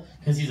school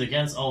because he's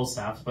against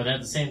OSAP, but at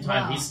the same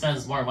time, Wow. he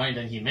spends more money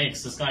than he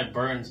makes. This guy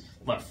burned,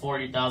 what,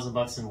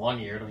 $40,000 in 1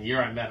 year, the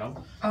year I met him.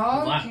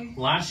 Oh. Okay.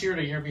 Last year,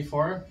 the year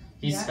before,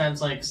 he Yeah.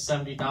 spent like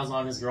 $70,000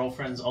 on his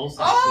girlfriend's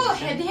OSAP Oh,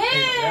 tuition. him!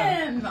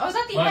 Yeah. Oh, is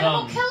that the But,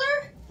 animal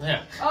killer?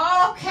 Yeah.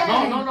 Okay.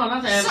 No,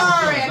 not the animal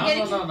Sorry, killer. I'm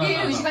getting No.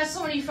 confused. You got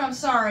so many from.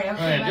 Sorry.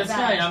 Okay, Right, my this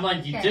bad. guy, I'm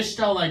like, you Okay. dished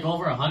out like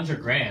over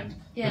 $100,000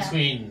 Yeah.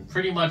 between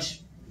pretty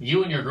much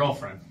you and your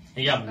girlfriend.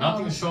 And you have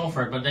nothing Oh. to show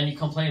for it, but then you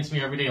complain to me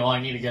every day, oh, I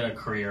need to get a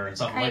career and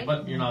stuff. I'm like,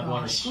 but you're not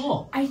going to Gosh.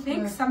 school. I think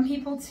Yeah. some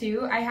people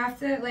too. I have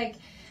to like,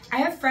 I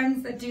have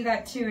friends that do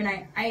that too, and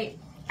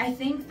I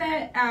think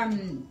that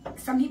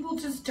some people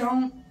just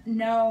don't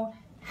know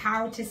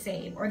how to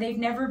save, or they've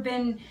never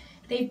been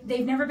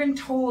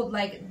told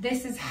like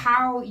this is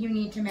how you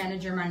need to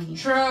manage your money.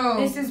 True.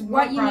 This is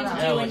what you need to do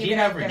Yeah, when like you he get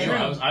out never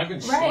there. knew. I've been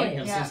Right, showing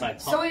him yeah. since I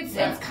So talked.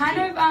 it's kind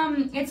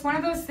of it's one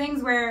of those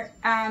things where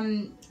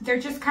they're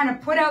just kind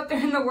of put out there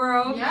in the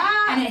world, Yeah.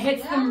 and it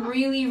hits them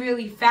really,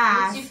 really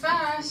fast. Hits you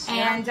fast.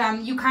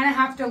 And you kind of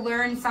have to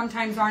learn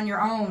sometimes on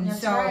your own.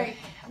 That's so right.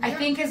 I Yeah.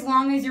 think as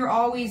long as you're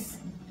always,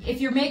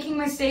 if you're making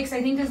mistakes,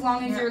 I think as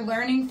long as Yeah. you're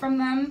learning from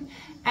them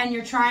and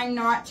you're trying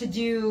not to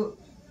do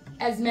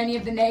as many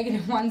of the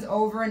negative ones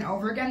over and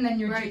over again, then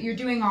Right. you're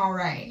doing all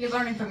right. You're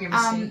learning from your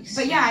mistakes.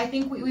 But yeah, I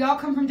think we all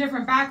come from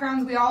different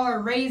backgrounds. We all are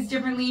raised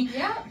differently.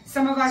 Yeah.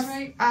 Some of us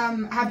That's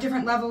right. have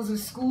different levels of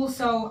school,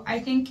 so I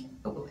think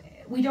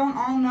we don't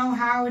all know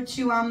how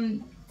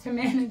to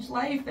manage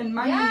life and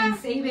money Yeah, and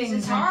savings.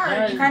 it's and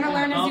hard. You kind of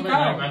learn as you go.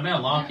 I met a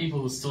lot of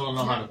people who still don't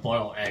know how to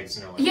boil eggs.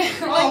 You know, like, Yeah.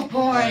 Oh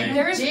boy. Right.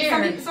 There's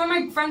Dear. some of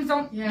my friends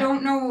don't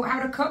know how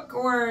to cook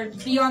or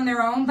be on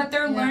their own, but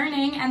they're Yeah.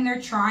 learning and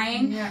they're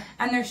trying Yeah.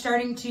 and they're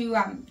starting to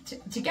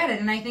get it.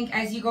 And I think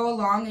as you go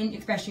along, and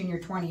especially in your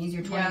 20s,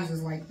 your 20s Yeah.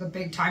 is like the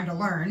big time to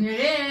learn. It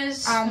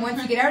is.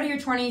 Once you get out of your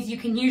 20s, you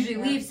can usually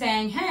leave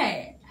saying,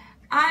 "Hey,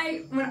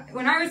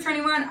 when I was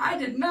 21, I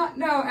did not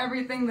know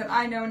everything that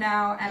I know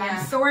now, and Yeah.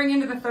 I'm soaring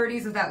into the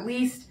 30s with at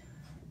least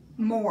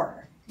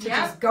more to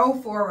Yeah. just go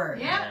forward."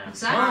 Yeah, Well, I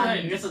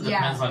exactly. guess it Yeah.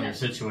 depends on your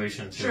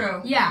situation too.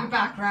 True. Yeah. Your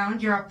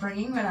background, your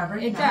upbringing, whatever.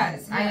 you It know.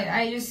 does.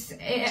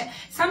 Yeah.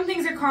 Some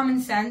things are common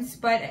sense,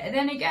 but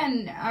then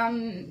again,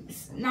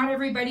 not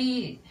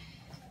everybody.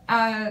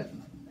 I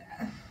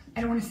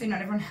don't want to say not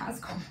everyone has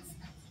common sense.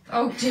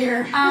 Oh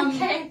dear.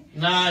 Okay.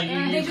 Nah,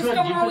 you They just could,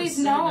 don't you could always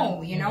say know.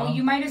 that, You know,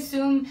 you might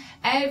assume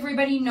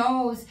everybody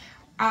knows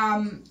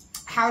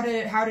how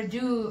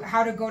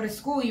to go to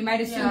school. You might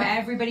assume Yeah.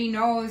 everybody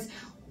knows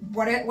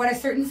what a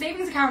certain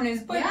savings account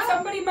is, but Yeah.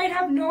 somebody might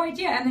have no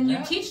idea, and then you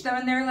Yeah. teach them,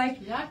 and they're like,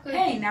 Exactly.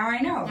 "Hey, now I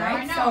know, Now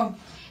right?" I know. So.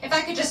 If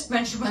I could just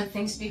mention one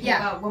thing, speaking Yeah.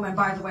 about women,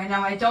 by the way.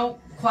 Now, I don't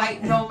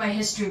quite know my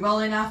history well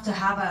enough to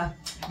have a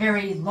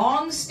very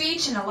long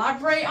speech and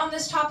elaborate on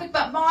this topic,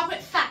 but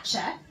Margaret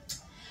Thatcher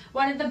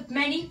one of the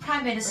many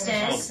prime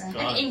ministers Oh, of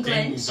God.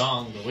 England. Ding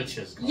dong, the witch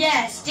is gone.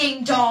 Yes,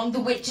 ding dong, the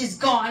witch is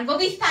gone. We'll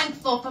be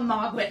thankful for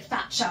Margaret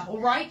Thatcher, all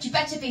right? You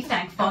better be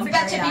thankful.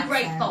 That's You a better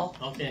great be grateful.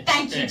 Okay.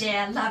 Thank okay. you,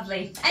 dear.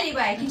 Lovely.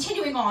 Anyway,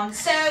 continuing on.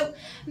 So,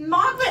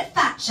 Margaret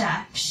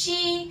Thatcher,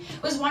 she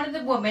was one of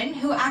the women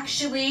who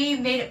actually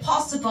made it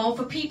possible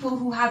for people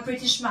who have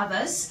British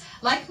mothers,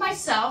 like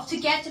myself, to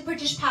get a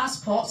British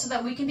passport so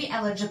that we can be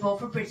eligible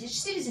for British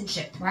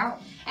citizenship. Wow.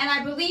 And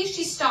I believe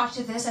she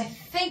started this, I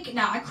think,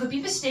 now I could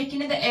be mistaken,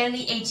 in the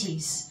early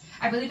 80s.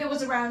 I believe it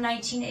was around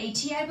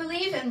 1980, I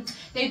believe, and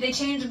they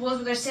changed the rules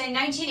where they're saying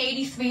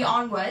 1983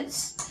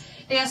 onwards.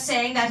 They are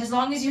saying that as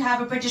long as you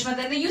have a British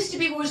mother, and there used to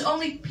be where it was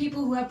only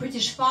people who have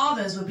British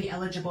fathers would be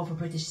eligible for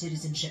British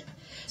citizenship.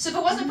 So if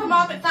it wasn't for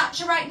Margaret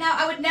Thatcher right now,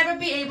 I would never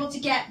be able to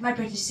get my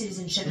British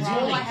citizenship. Did That's you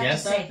all only I have to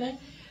guess say. that thing?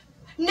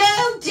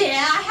 No, dear,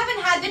 I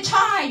haven't had the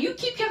time. You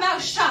keep your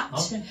mouth shut.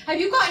 Okay. Have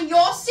you gotten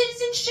your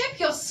citizenship,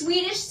 your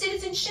Swedish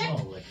citizenship,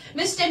 Holy.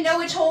 Mr.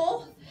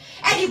 Know-It-All?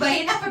 Anyway,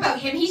 enough about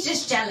him. He's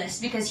just jealous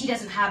because he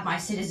doesn't have my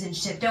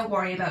citizenship. Don't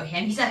worry about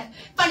him. He's a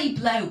funny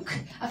bloke.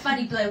 A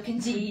funny bloke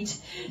indeed.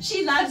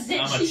 She loves it.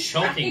 I'm a She's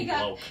choking cracking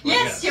up. bloke.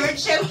 Yes, Yes. you're a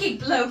choking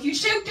bloke. You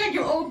choked on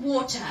your own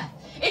water.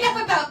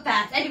 Enough about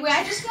that. Anyway,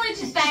 I just wanted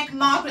to thank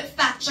Margaret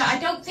Thatcher. I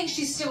don't think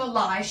she's still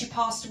alive. She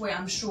passed away,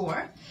 I'm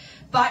sure.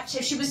 But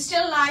if she was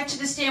still alive to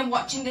this day and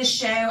watching this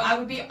show, I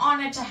would be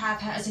honoured to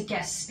have her as a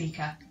guest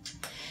speaker.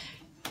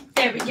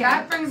 There we go.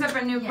 That brings up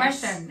a new Yes.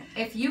 question.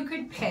 If you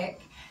could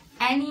pick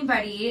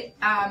anybody,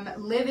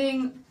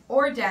 living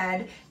or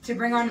dead, to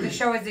bring onto the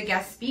show as a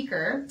guest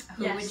speaker,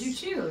 who Yes. would you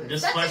choose?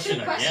 This That's question a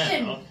good question.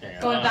 again. Okay.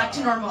 Going back to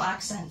normal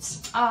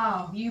accents.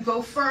 Oh, you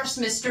go first,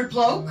 Mr.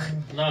 Bloke.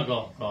 No,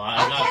 go.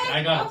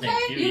 I got to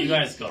think. You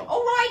guys go.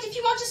 All right, if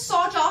you want to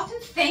sort off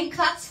and think,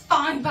 that's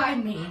fine by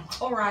me.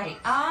 All right.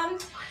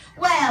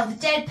 Well, the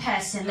dead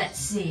person. Let's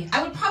see.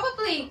 I would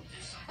probably,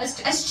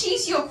 as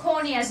cheesy or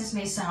corny as this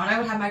may sound, I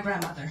would have my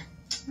grandmother.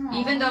 Aw.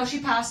 Even though she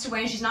passed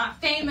away, she's not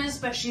famous,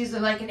 but she's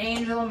like an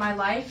angel in my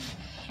life,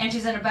 and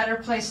she's in a better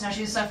place now.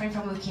 She's suffering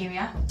from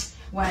leukemia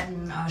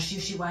when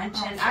she went,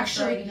 Oh, and so sorry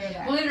actually, to hear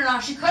that. believe it or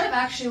not, she could have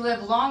actually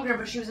lived longer,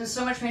 but she was in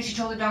so much pain. She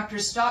told the doctor,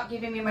 "Stop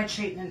giving me my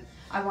treatment.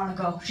 I want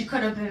to go." She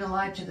could have been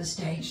alive to this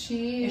day if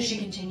she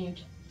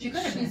continued. She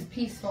could have She's been.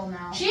 peaceful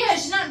now. She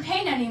is. She's not in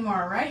pain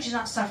anymore, right? She's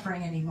not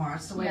suffering anymore.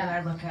 That's the way Yeah.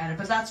 that I look at it.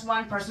 But that's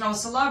one person. Oh, a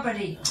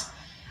celebrity.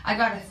 I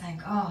gotta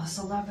think. Oh, a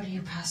celebrity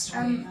who passed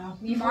away.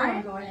 You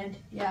mine? go ahead.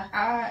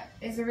 Yeah.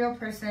 Is a real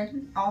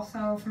person,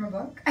 also from a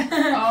book.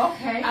 Oh,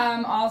 okay.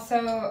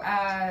 Also,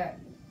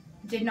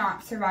 did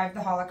not survive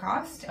the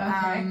Holocaust. Okay.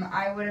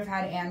 I would have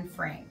had Anne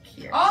Frank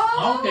here.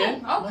 Oh, Okay.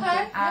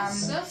 okay.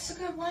 That's a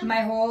good one.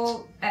 My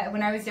whole,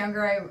 when I was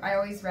younger, I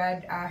always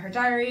read her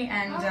diary,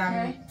 and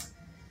Okay.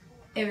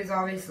 it was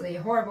obviously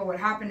horrible what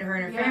happened to her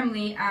and her Yeah.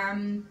 family.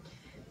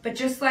 But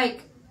just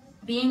like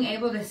being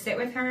able to sit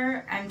with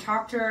her and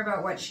talk to her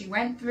about what she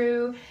went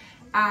through.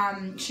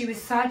 She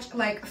was such,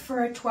 like,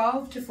 for a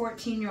 12 to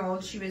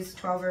 14-year-old, she was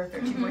 12 or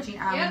 13, 14,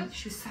 Yep.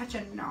 she was such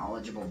a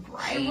knowledgeable,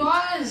 bright. She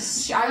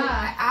was.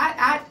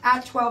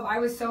 At 12, I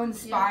was so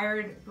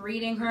inspired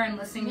reading her and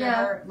listening to Yeah.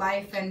 her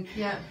life, and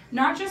Yeah.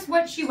 not just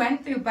what she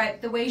went through,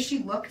 but the way she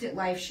looked at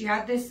life. She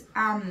had this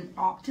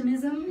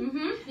optimism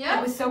Mhm. that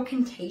Yeah. was so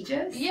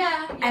contagious.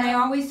 Yeah. And I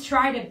always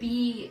try to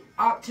be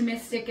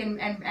optimistic and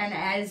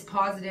as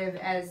positive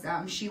as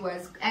she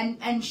was.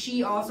 And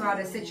she also had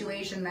a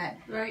situation that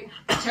Right.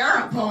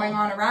 Terrible. going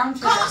on around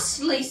her.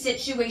 Ghastly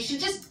situation.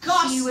 Just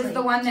ghastly. She was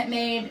the one that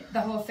made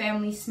the whole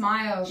family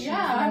smile. She was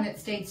Yeah. the one that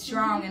stayed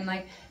strong, and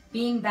like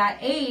being that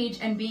age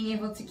and being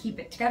able to keep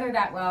it together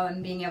that well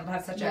and being able to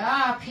have such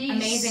Yeah, peace.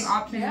 amazing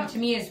optimism Yep. to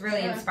me is really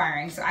Yeah.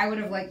 inspiring. So I would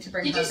have liked to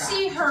bring Did her you back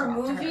see to her talk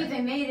to movie? her.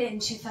 They made it in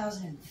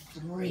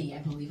 2003, I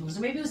believe it was.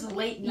 Or maybe it was the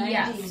late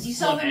 90s. Yes. You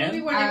saw the What,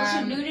 movie where there was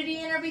um, nudity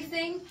and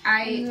everything?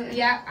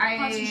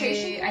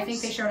 Concentration I think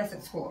camps? they showed us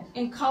at school.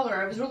 In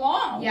color. It was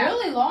long. Yeah.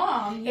 Really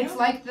long. It's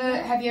like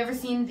have you ever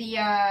seen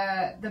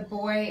the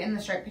boy in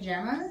the striped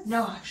pajamas?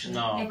 No, actually.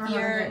 No. Never If heard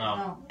of you're- it.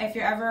 No. If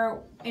you're ever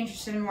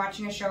interested in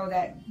watching a show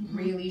that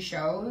really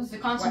shows The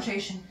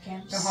concentration what,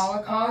 camps. the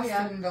Holocaust Oh,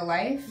 yeah. and the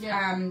life,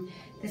 Yeah.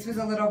 this was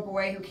a little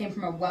boy who came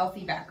from a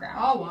wealthy background.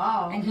 Oh,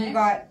 wow. And he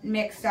got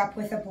mixed up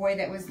with a boy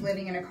that was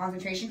living in a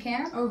concentration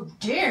camp. Oh,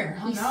 dear.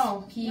 Oh,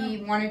 no.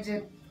 He wanted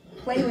to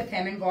play with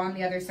him and go on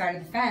the other side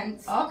of the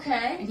fence.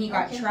 Okay. And he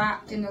got Okay.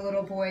 trapped in the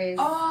little boy's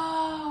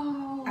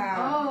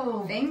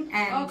Oh. thing,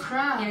 and Oh,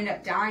 crap. he ended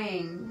up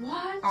dying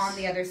What? on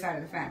the other side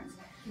of the fence.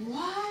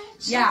 What?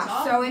 Yeah,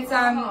 That's so it's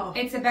awful.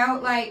 it's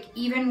about like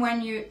even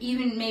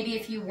maybe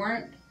if you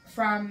weren't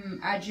from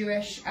a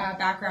Jewish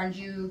background,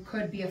 you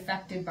could be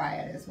affected by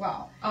it as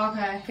well.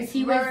 Okay. 'Cause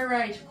he was-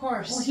 right, of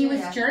course. Well, he was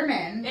Yeah.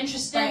 German.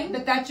 Interesting.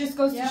 But that just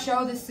goes Yeah. to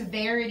show the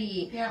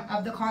severity Yeah.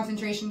 of the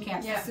concentration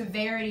camps, Yeah. the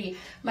severity,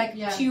 like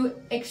Yeah. two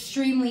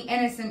extremely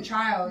innocent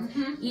child,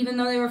 Mhm. even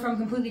though they were from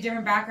completely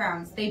different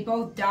backgrounds, they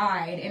both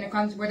died in a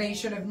where they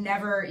should have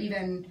never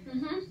even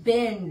Mhm.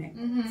 been.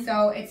 Mhm.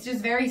 So it's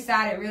just very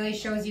sad. It really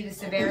shows you the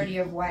severity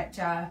of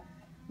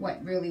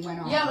what really went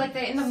on. Yeah, like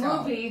in the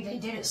movie, they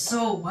did it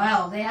so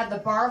well. They had the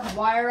barbed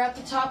wire at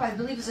the top. I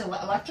believe it was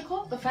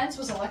electrical. The fence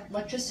was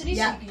electricity,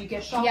 so you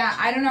get shocked. Yeah,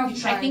 I don't know.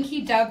 I think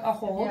he dug a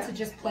hole to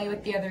just play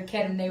with the other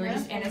kid, and they were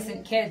just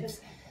innocent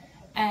kids.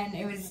 And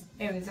it was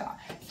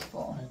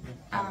awful.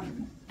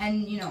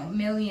 And you know,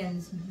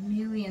 millions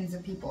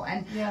of people.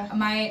 And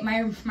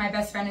my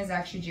best friend is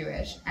actually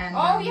Jewish. And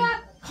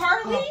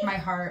Carly. Oh, my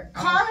heart.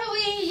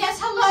 Carly, yes,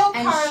 hello,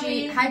 and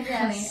Carly. Hi,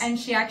 Carly. And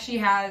she actually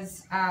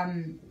has.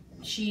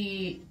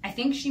 I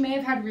think she may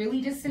have had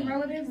really distant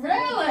relatives.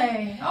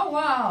 Really? Oh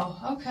wow.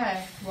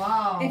 Okay.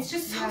 Wow. It's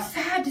just so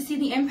sad to see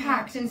the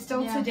impact, and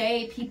still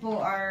today people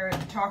are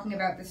talking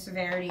about the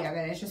severity of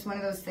it. It's just one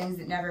of those things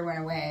that never went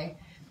away.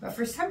 But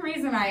for some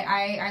reason,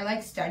 I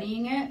like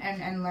studying it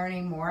and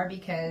learning more,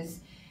 because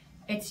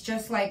it's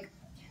just like,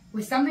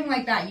 with something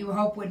like that, you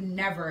hope would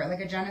never, like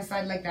a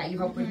genocide like that, you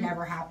hope would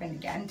never happen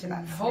again to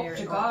that Hope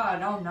to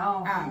God. Oh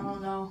no. Oh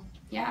no.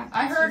 Yeah.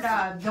 I heard,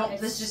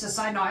 this is just a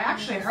side note, I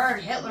actually heard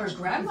Hitler's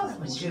grandmother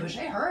was Jewish.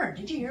 I heard.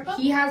 Did you hear about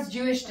that? He has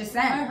Jewish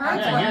descent. I heard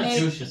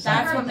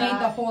That's what made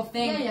the whole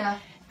thing. Yeah.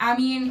 I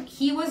mean,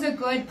 he was a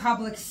good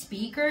public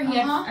speaker. He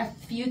had a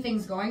few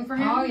things going for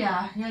him. Oh,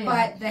 yeah.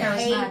 But the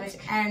hate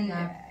and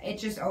it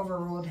just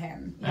overruled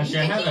him.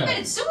 Actually, he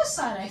committed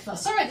suicide, I felt.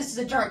 Sorry, this is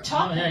a dark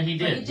topic. Oh, yeah, he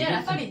did. He did.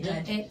 I thought he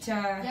did.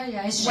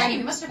 His shame.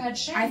 He must have had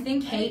shame. I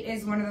think hate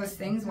is one of those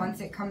things,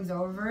 once it comes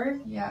over,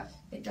 yeah,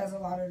 it does a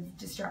lot of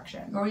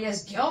destruction. Or he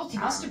has guilt. He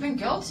must have been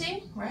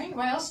guilty, right?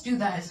 Why else do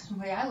that? Is the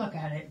way I look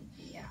at it.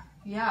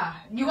 Yeah.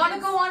 You want to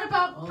go on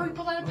about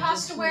people that have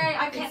passed away?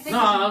 I can't think.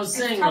 No, I was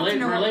saying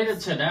related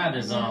to that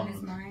is I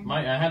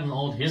had an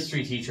old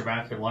history teacher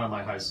back at one of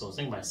my high schools.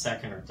 I think my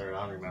second or third.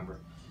 I don't remember.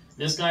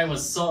 This guy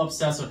was so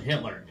obsessed with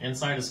Hitler.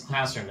 Inside his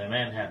classroom, the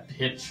man had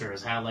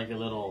pictures, had like a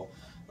little,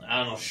 I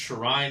don't know,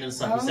 shrine and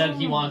stuff. He said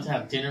he wanted to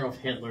have dinner with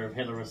Hitler if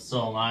Hitler was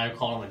still alive.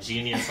 Called him a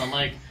genius. I'm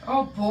like,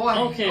 oh boy.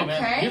 Okay,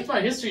 man. He's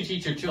my history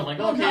teacher too. I'm like,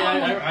 okay,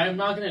 I'm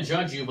not going to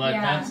judge you, but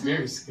that's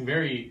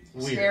very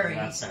weird Scary. In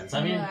that sense.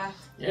 I mean.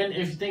 And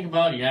if you think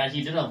about it,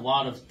 he did a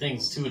lot of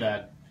things too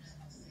that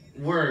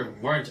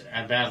weren't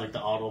as bad, like the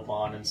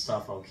Autobahn and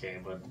stuff. Okay,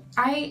 but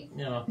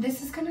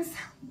this is gonna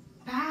sound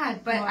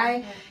bad,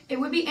 but it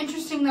would be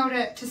interesting though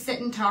to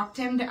sit and talk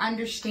to him to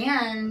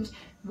understand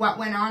what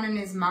went on in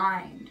his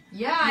mind.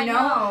 Yeah, I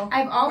know.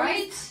 I've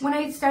always when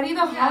I study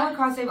the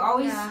Holocaust, I've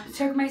always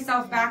took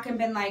myself back and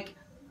been like,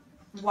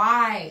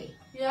 why?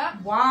 Yeah.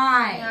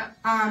 Why?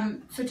 Yeah.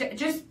 So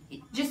just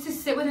to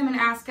sit with him and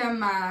ask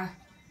him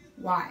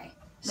why.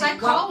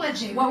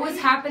 Psychology. What was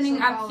happening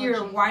up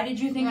here? Why did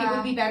you think it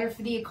would be better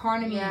for the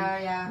economy?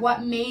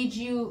 What made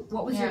you?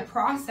 What was your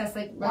process?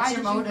 Like, why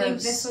did you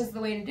think this was the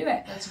way to do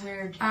it? That's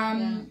weird.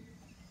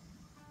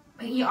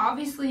 He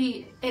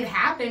obviously, it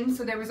happened,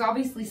 so there was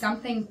obviously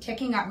something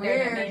ticking up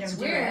there that made him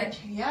do it.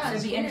 Yeah, so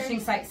it'd be interesting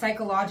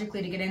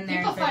psychologically to get in there.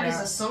 People thought he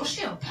was a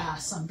sociopath.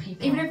 Some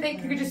people, even if they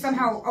could just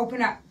somehow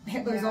open up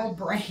Hitler's old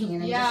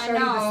brain and just show you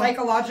the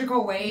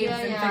psychological waves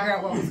and figure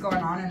out what was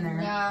going on in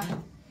there. Yeah.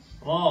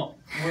 Well,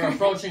 we're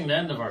approaching the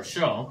end of our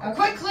show.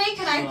 Quickly,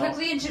 can I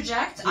quickly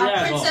interject?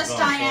 Princess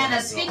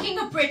Diana, speaking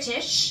of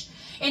British,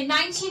 in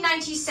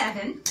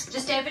 1997,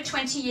 just over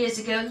 20 years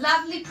ago,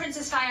 lovely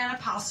Princess Diana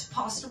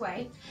passed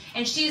away.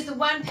 And she is the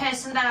one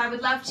person that I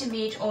would love to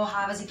meet or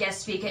have as a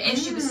guest speaker if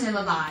she was still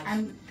alive.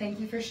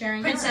 Thank you for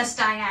sharing Princess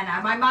Diana.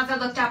 My mother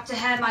looked up to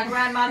her, my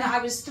grandmother. I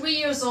was 3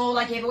 years old.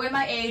 I gave away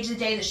my age the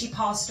day that she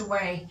passed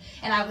away.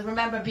 And I would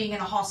remember being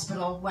in a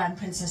hospital when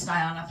Princess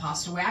Diana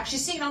passed away. Actually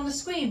seeing it on the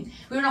screen.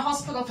 We were in a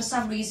hospital for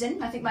some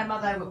reason. I think my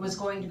mother was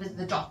going to visit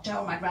the doctor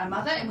or my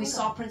grandmother, and we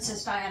saw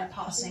Princess Diana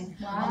passing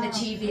on the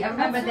TV. I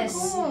remember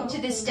this to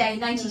this day,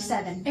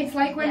 97. It's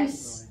like when,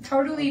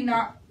 totally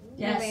not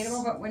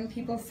relatable, but when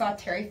people saw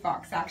Terry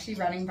Fox actually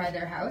running by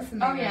their house, and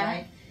they were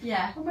like,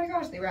 oh my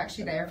gosh, they were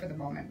actually there for the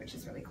moment, which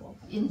is really cool.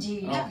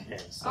 Indeed. Okay,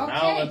 so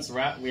now let's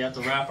wrap. We have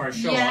to wrap our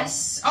show up.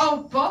 Yes.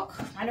 Oh, book.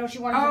 I know she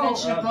wanted to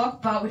mention a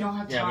book, but we don't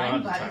have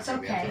time. But it's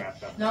okay.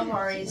 No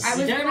worries. I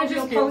was going to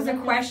just pose a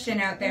question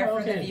out there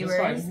for the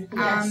viewers.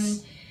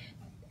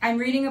 I'm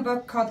reading a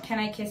book called Can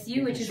I Kiss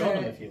You, which is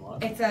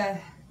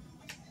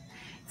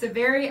it's a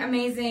very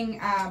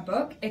amazing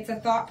book. It's a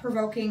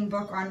thought-provoking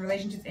book on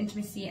relationships,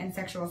 intimacy, and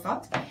sexual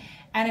assault. And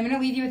I'm going to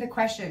leave you with a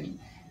question.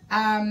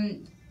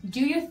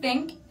 Do you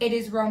think it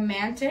is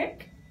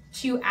romantic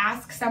to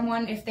ask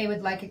someone if they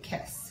would like a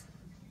kiss?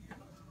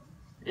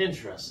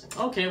 Interesting.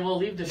 Okay, we'll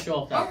leave the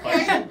show up that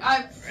question.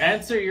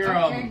 Answer your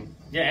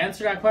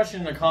answer that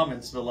question in the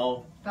comments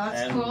below.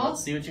 That's cool.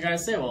 Let's see what you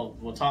guys say.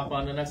 We'll talk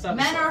about it in the next episode.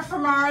 Men are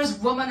from Mars,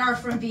 women are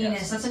from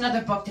Venus. That's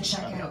another book to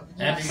check out.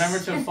 And remember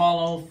to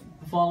follow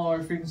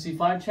our Frequency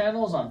 5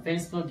 channels on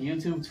Facebook,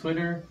 YouTube,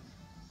 Twitter,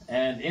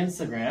 and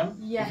Instagram.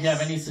 Yes. If you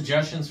have any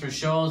suggestions for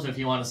shows, or if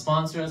you want to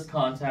sponsor us,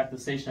 contact the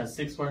station at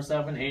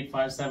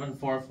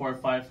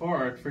 647-857-4454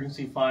 or at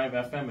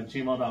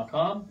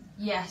frequency5fm@gmail.com.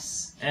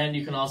 Yes. And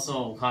you can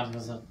also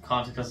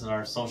contact us on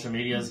our social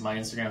medias. My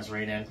Instagram is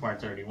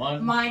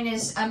RayNanCourt31. Mine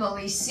is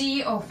Emily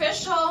C.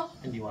 Official.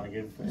 And you want to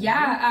give?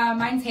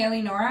 Mine's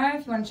Haley Nora.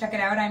 If you want to check it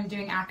out, I'm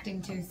doing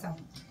acting too. So.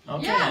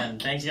 Okay,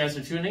 and thanks you guys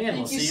for tuning in.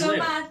 We'll see you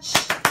later. Thank you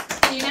so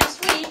much. See you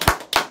next week.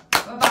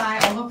 Bye bye.